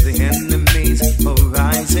success, the enemies are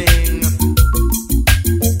rising,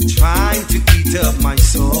 trying to eat up my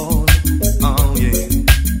soul. Oh yeah.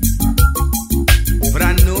 But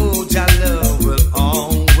I know Jah love will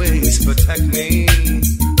always protect me,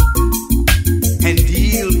 and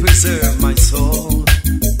He'll preserve my soul.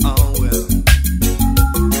 Oh well.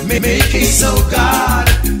 Make it so, God,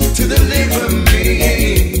 to deliver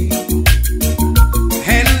me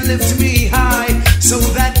and lift me high, so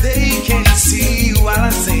that they can see while I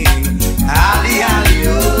sing. Ali, Ali,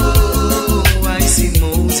 oh, I see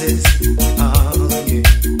Moses. Oh yeah.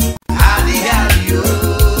 Ali, Ali,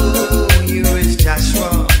 oh, here is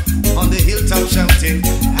Joshua on the hilltop shouting.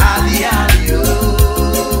 Ali, Ali,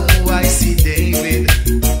 oh, I see David.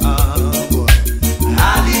 Oh boy.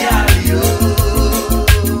 Ali, Ali, oh.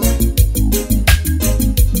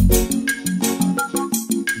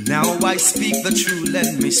 Now I speak the truth,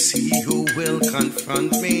 let me see who will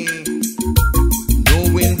confront me.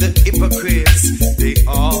 Knowing the hypocrites, they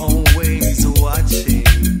always watching.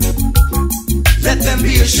 Let them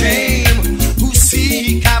be ashamed who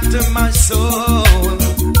seek after my soul.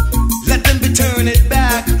 Let them be turn it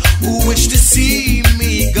back who wish to see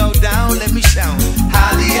me go down. Let me shout,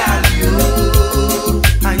 Ali, Ali, oh.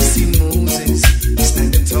 I see Moses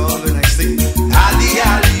standing tall and I say, Ali,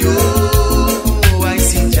 Ali, oh. I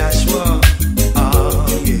see Joshua, oh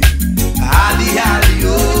yeah. Ali, Ali,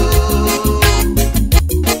 oh.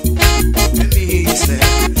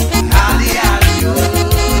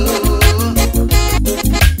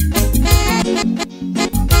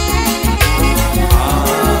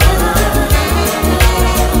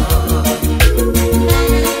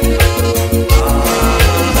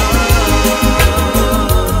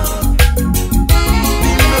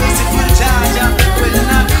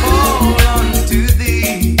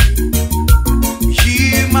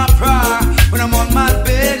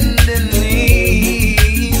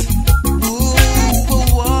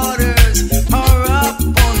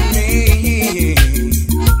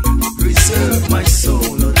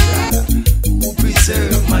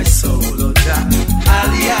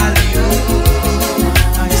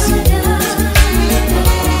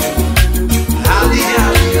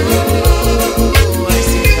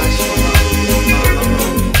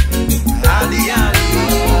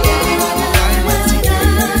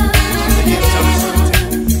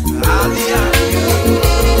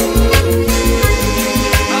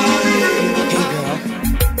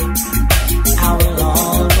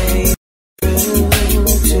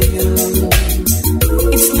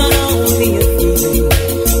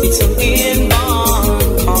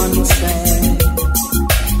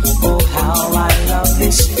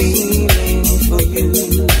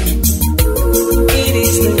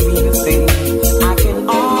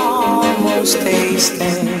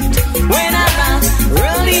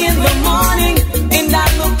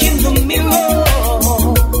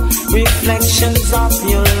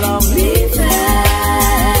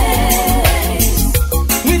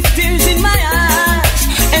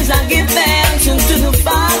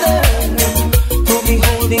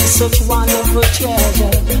 such wonderful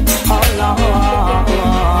treasure. Oh Lord,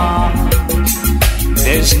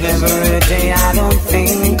 there's never a day I don't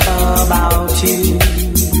think about you.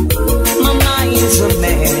 My mind's a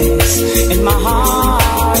mess and my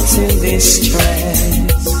heart's in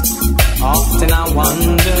distress. Often I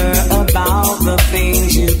wonder about the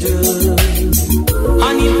things you do.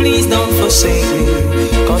 Honey, please don't forsake me,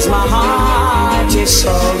 'cause my heart is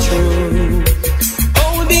so true.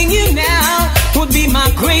 Holding you now would be my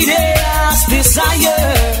greatest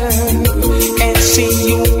desire, and see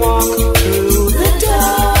you walk through the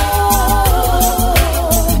door.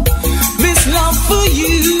 This love for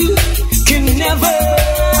you can never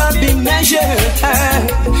be measured.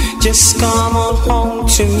 Just come on home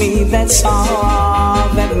to me, that's all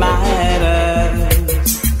that matters.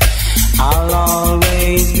 I'll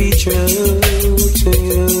always be true to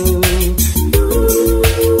you.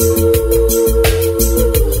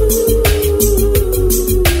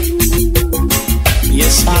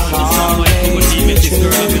 Yes, I'll always be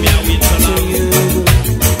true to you.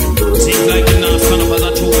 Seems like you're not son of a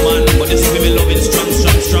true man, but this women loving strong.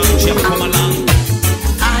 She have come along.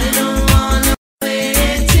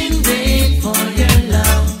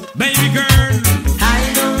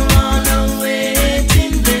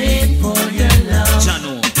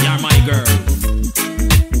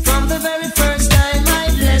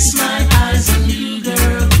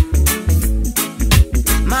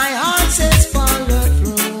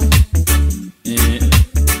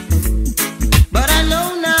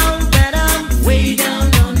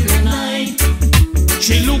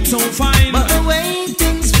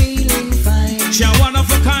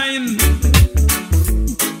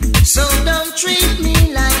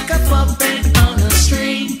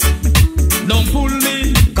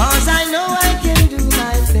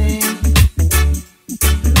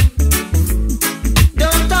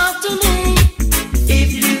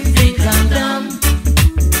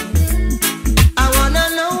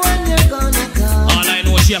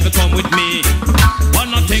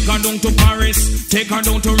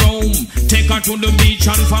 To the beach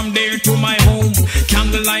and from there to my home.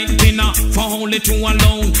 Candlelight dinner for only two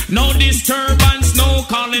alone. No disturbance, no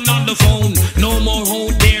calling on the phone. No more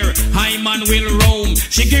out there, I man will roam.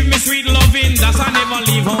 She give me sweet loving, that's I never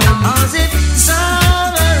leave home. As if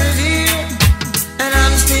summer is here and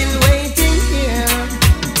I'm still waiting here.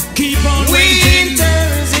 Keep on waiting. Winter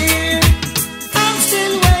is here, I'm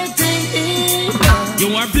still waiting here. You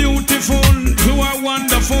are beautiful, you are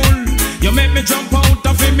wonderful. You make me jump out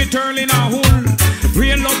of me turn in a hole.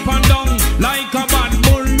 Real up and down like a bad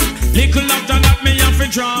bull. Little after that me have to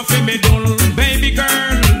draw for me dull. Baby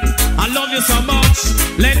girl, I love you so much.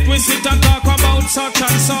 Let we sit and talk about such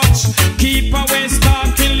and such. Keep away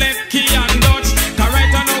talking left key and Dutch. 'Cause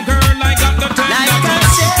right now girl I got the tender like touch.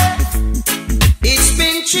 I said, it's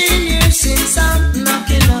been 3 years since I'm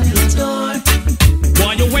knocking on your door.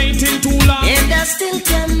 Why you waiting too long? And I still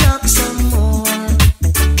can knock some more.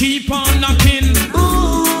 Keep on knocking.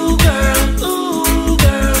 Ooh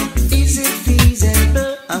girl, is it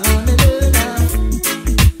feasible? I wanna know now.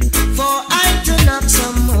 For I to knock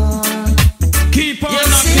some more. Keep on you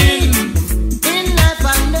knocking. See, in life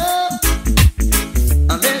I know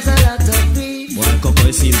there's a lot of grief. Well, Coco,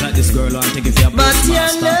 it seems like this girl won't take it for your but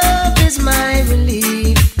your love is my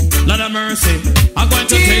relief. Lord of mercy, I'm going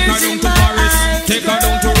to take her down to Paris, take her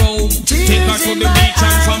down to Rome, take her to the beach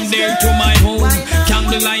and from there to my home.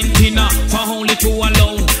 Candlelight dinner for only two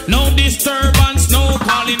alone. No disturbance, no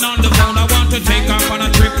calling on the phone. I want to take her on a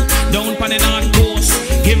trip down on the North Coast.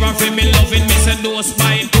 Give her for me loving me, say dose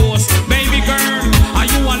by dose. Baby girl, are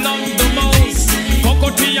you alone the most? Coco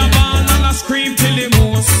to your band and I scream till the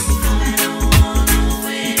most.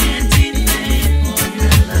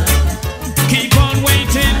 Keep on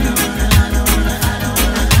waiting.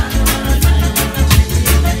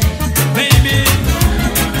 Baby,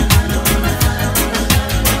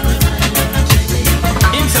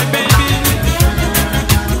 it's a baby.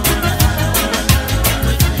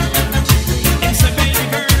 It's a baby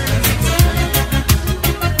girl.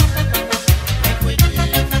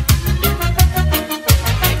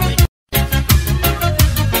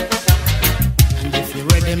 And if you're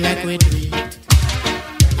ready, make we do it.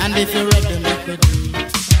 And if you're ready, make we do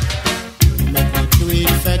it. Make we do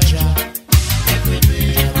it for Jah. Make we do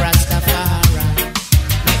it Rastafari.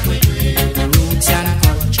 Make we do it the roots and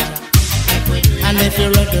culture. Make we do it. And if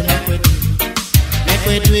you're ready, make we do it. Make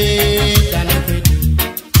we do it and make we do it.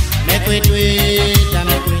 Make we do it and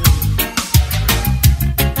make we do it.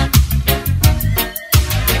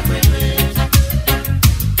 Make we do it.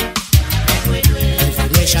 Make we do it. Every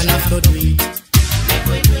nation have to do it. Make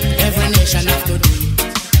we do it. Every nation have to do it.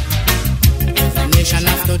 Every nation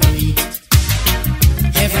have to do it.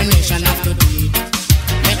 Every nation have to do it.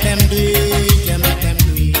 Make them do it, yeah, make them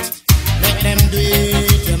do it. Make them do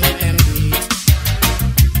it, yeah, make them do it.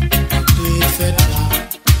 Do it for Jah.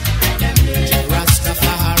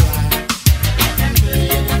 Rastafari.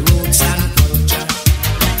 Roots and culture.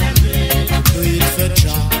 Do it for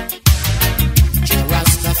Jah.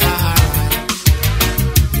 Rastafari.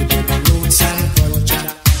 Roots and culture.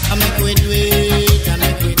 I make we do it, I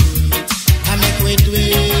make we do it. I make we do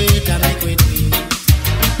it, I make we do it.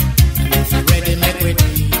 And if you're ready, make we do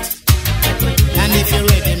it. And if you're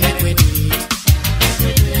ready, make we do it.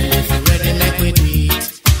 And if you're ready, make we do it.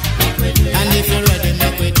 And if you're ready,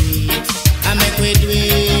 make we do it. I make we do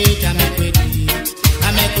it, I make we do it. I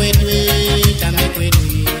make we do it, I make we do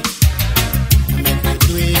it. I make we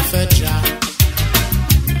do it for Jah.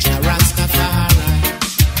 Jah Rastafari.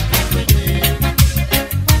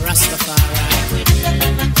 Rastafari.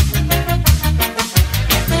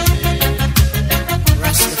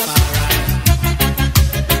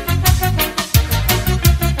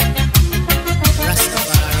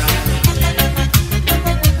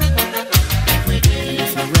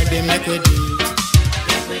 Make we do it.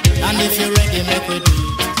 And if you're ready, make we do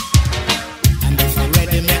it. And if you're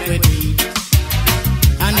ready, make we do it.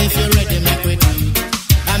 And if you're ready, make we do it.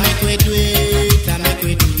 I make we do it, I make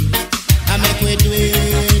we do it. I make we do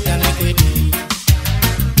it, I make we do it.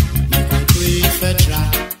 Make we do it for Jah.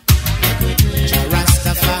 Jah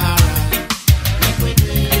Rastafari.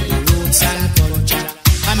 Roots and culture.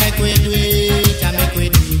 I make we do it, I make we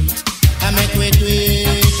do it. I make we do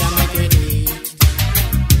it, I make we do it.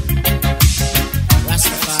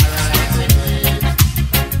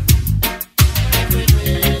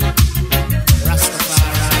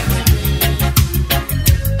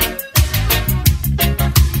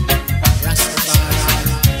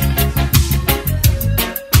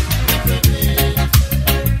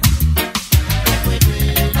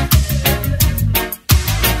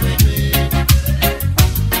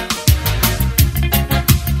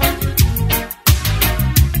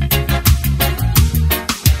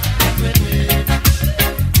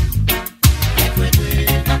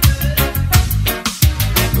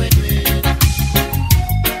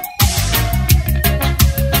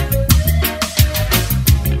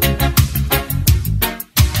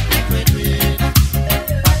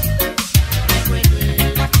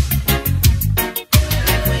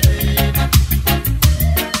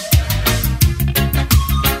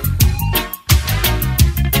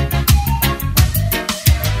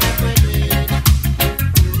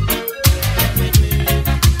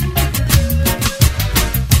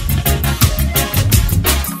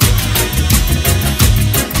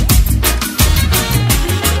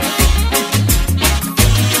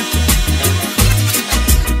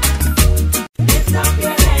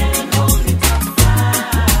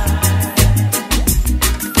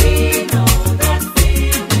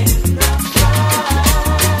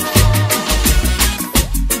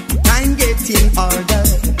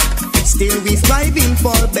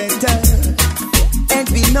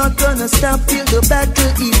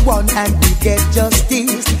 And we get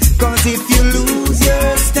justice. Cause if you lose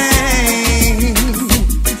your stand,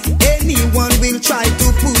 anyone will try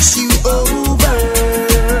to push you over,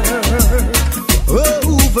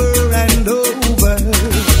 over and over.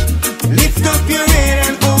 Lift up your head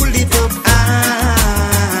and hold it up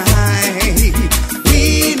high.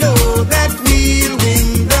 We know that we'll win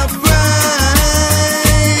the prize.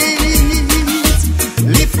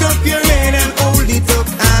 Lift up your head and hold it up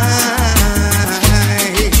high.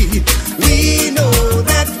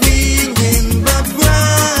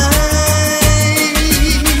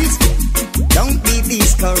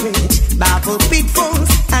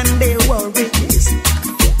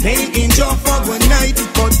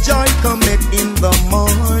 Joy cometh in the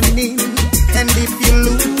morning. And if you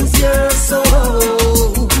lose your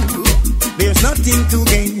soul, there's nothing to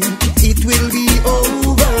gain. It will be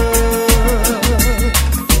over,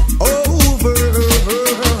 over.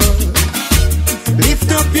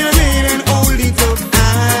 Lift up your head and hold it up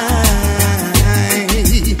high.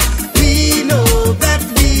 We know that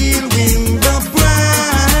we'll win the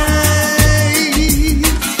prize.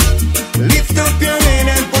 Lift up your head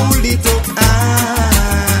and hold it up high.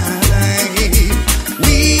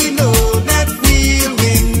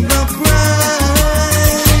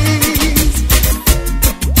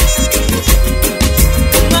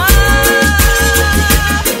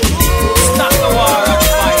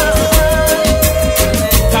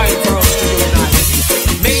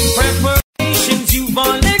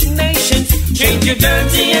 Your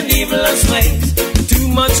dirty and evilous ways. Too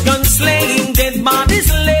much gun slaying, dead bodies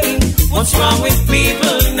laying. What's wrong with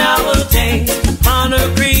people nowadays? Honor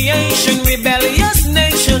creation, rebellious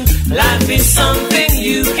nation.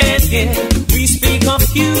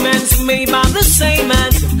 same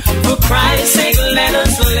answer. For Christ's sake, let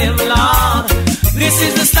us live, Lord. This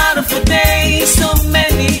is the start of a day so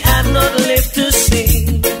many have not lived to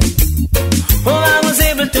see. Oh, I was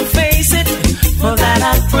able to face it, for that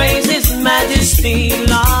I praise His majesty,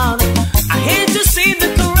 Lord. I hate to see the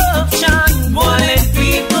corruption boiling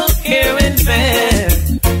people here and there.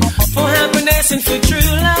 For happiness and for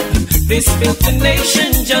true love, this filthy nation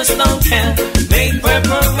just don't care. Make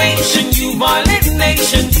preparation, you violent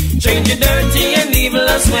nation. Change your dirty and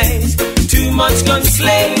evilous ways. Too much gun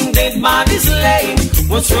slaying, dead bodies laying.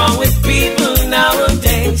 What's wrong with people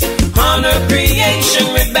nowadays? Honor creation,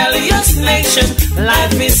 rebellious nation.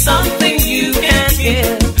 Life is something you can't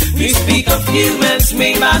give. We speak of humans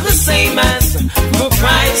made by the same answer. For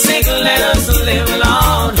Christ's sake, let us live,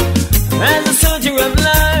 Lord. As a soldier, I've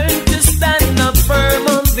learned to stand up firm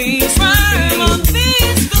on these feet.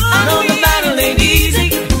 I know the battle ain't easy,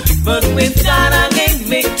 but with God I gain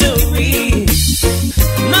victory.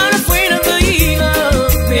 Not afraid of the evil,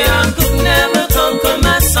 fear could never conquer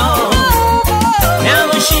my soul.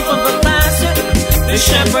 Now a sheep of the pasture, the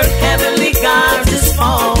shepherd heavenly guards his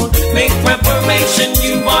fold. Make preparation,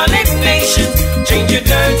 you violent nation. Change your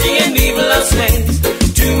dirty and evilous ways.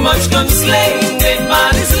 Too much gun slaying, dead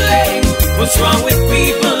bodies laying. What's wrong with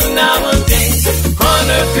people nowadays?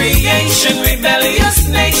 Honor creation, rebellious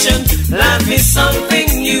nation. Life is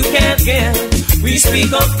something you can't give. We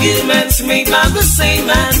speak of humans made by the same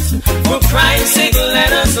answer. For Christ's sake,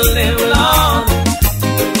 let us live, Lord.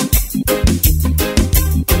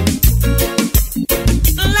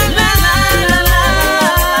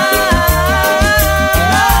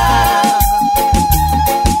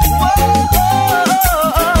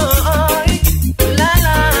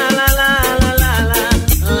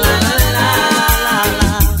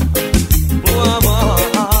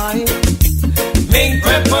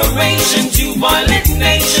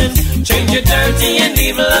 Change your dirty and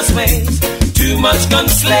evilous ways. Too much gun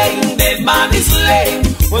slaying, dead bodies laying.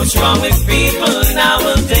 What's wrong with people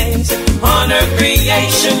nowadays? Honor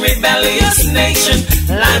creation, rebellious nation.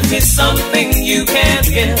 Life is something you can't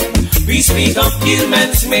give. We speak of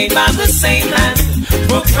humans made by the same hand.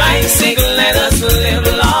 For Christ's sake, let us live,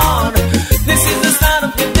 Lord. This is the start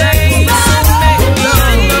of the day. So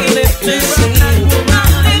many live to see.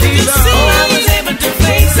 I was able to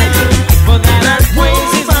face it. For that I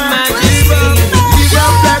praise His majesty.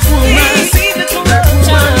 We see the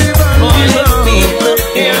corruption. All the people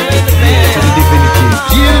here in the bed.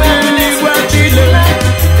 You believe what you learn.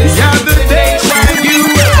 The other day while you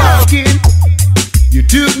were walking, you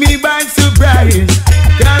took me by surprise.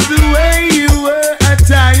 Cause the way you were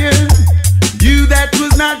attired, you that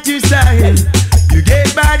was not your style. You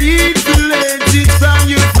gave bad influences from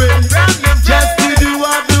your friends, just to do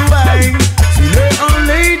otherwise. Sooner or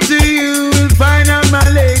later you will find out, my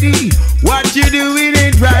lady, what you're doing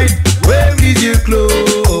ain't right. Where is your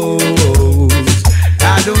clothes?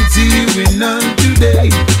 I don't see you in none today.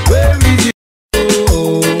 Where is your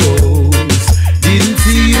clothes? Didn't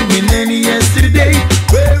see you in any yesterday.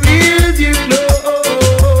 Where is your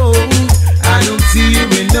clothes? I don't see you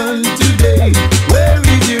in none today. Where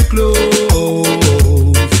is your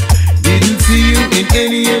clothes? Didn't see you in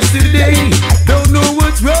any yesterday. Don't know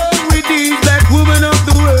what's wrong with these black women of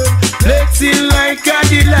the world, flexing like a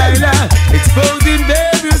Delilah, exposing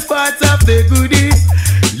various parts of their goodies,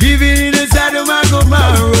 living in a Sodom and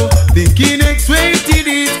Gomorrah, thinking X-rated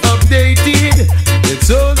is updated. That's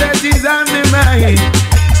all that is on their mind,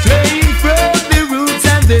 straying from the roots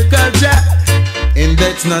and the culture, and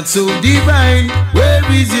that's not so divine. Where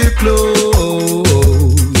is your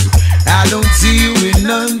clothes? I don't see you in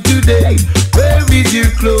none today. Where is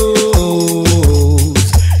your clothes?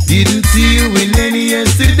 Didn't see you in any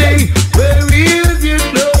yesterday. Where is your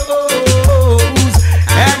clothes?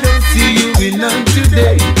 I don't see you in none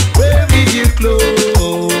today. Where is your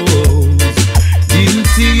clothes? Didn't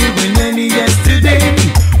see you in any yesterday.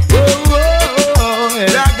 Oh, oh, oh,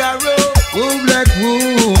 and I got roll. Oh, black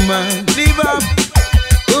woman, live up.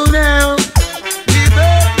 Oh, now, live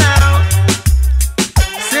up now.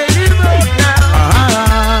 Say live up now.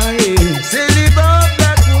 Yeah. Say live up,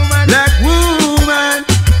 black woman. Black woman.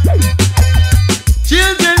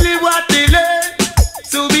 Children live what they learn,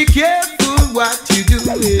 so be careful what you do.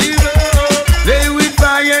 Play with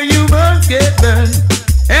fire, you must get burned,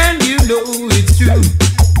 and you know it's true.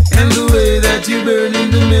 And the way that you burn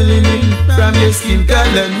in the melanin from your skin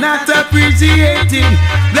color, not appreciating.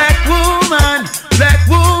 Black woman, black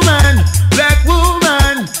woman, black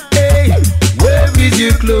woman. Hey, where is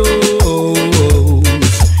your clothes?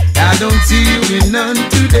 I don't see you in none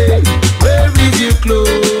today. Where is your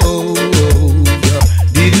clothes?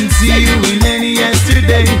 Didn't see you in any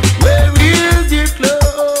yesterday. Where is your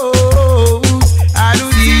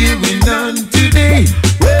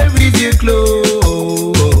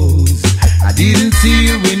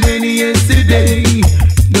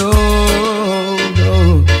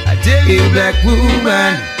black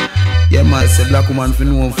woman. Yeah, man, say black woman for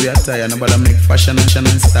know for your attire. Nobody make fashion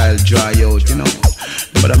and style dry out, you know.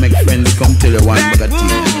 Nobody make friends come tell you one bag of tea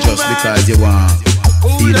just because you want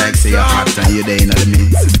feel like say you're hot and you're there in the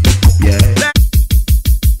midst. Yeah.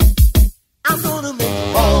 I'm gonna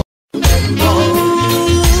make all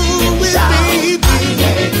shout,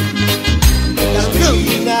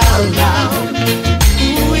 scream out loud.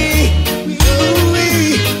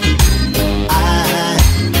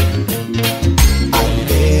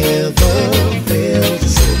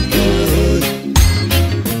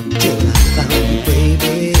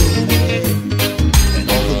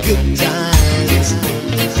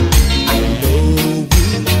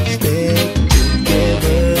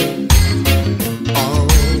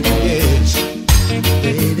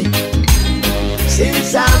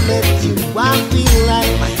 I feel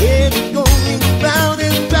like my head is going round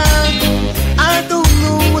and round. I don't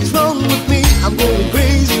know what's wrong with me. I'm going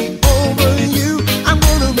crazy over you. I'm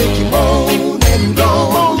gonna make you moan and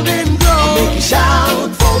groan, moan and groan. I'll make you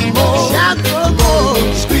shout for more, shout for more. Make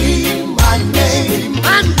you scream my name,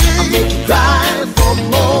 my name. I'll make you cry for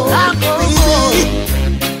more, cry for more.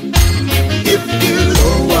 If you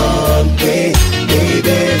don't want me,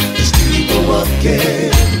 baby, just keep on walking.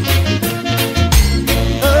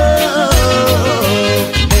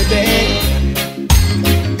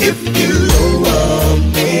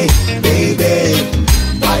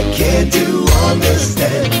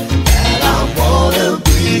 Understand that I wanna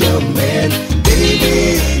be a man, baby.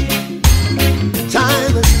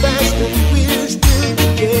 Time has passed and we're still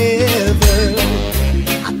together.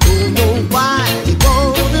 I don't know why you're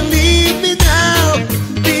gonna leave me now,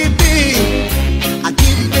 baby. I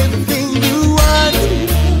give you everything you want.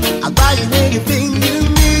 I buy you anything you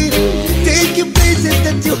need. Take you places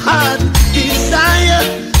that your heart desire.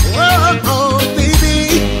 Oh, oh, baby.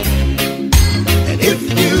 And if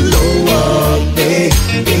you don't want me,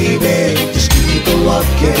 baby, just keep on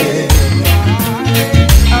walking.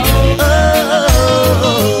 Oh,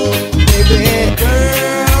 baby,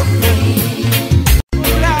 girlfriend,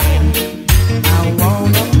 I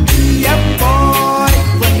wanna be a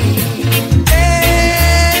boyfriend.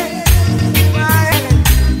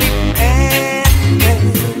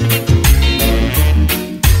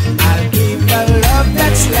 I'll give a love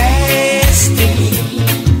that's lasting.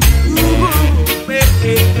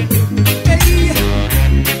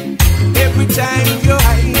 Every time your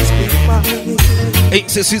eyes be mine.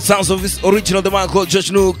 It's the sweet sounds of this original, the man called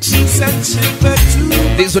Judge Nooks.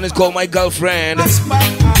 This one is called My Girlfriend.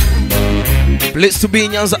 Place to be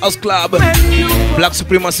in Nyanza House Club. Black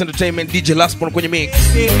Supremacy Entertainment, DJ Lastborn kwenye mix.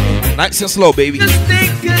 Nice and slow, baby. Just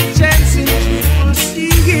take a chance and you will see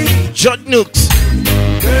it. Judge Nooks.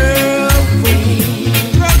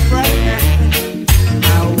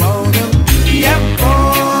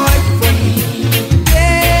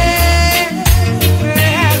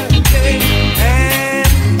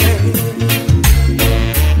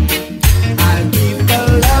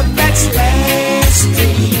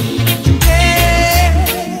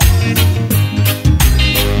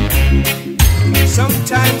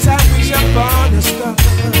 Sometimes I wish upon a star,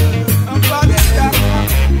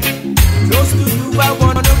 close to you I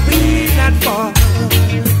wanna be, not far.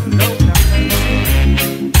 No,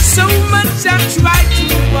 so much I've tried to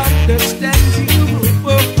understand you.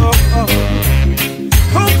 Oh, oh, oh.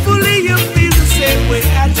 Hopefully you feel the same way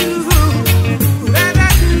I do. That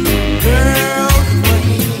I do,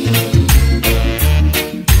 girlfriend.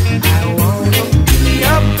 I wanna be a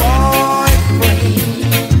boyfriend.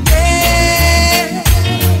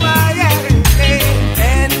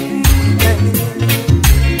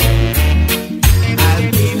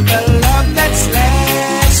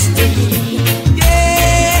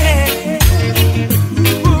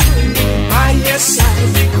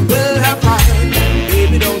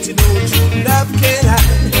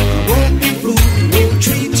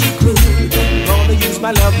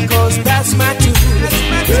 My love, cause that's my tune. That's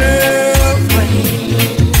my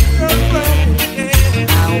girlfriend.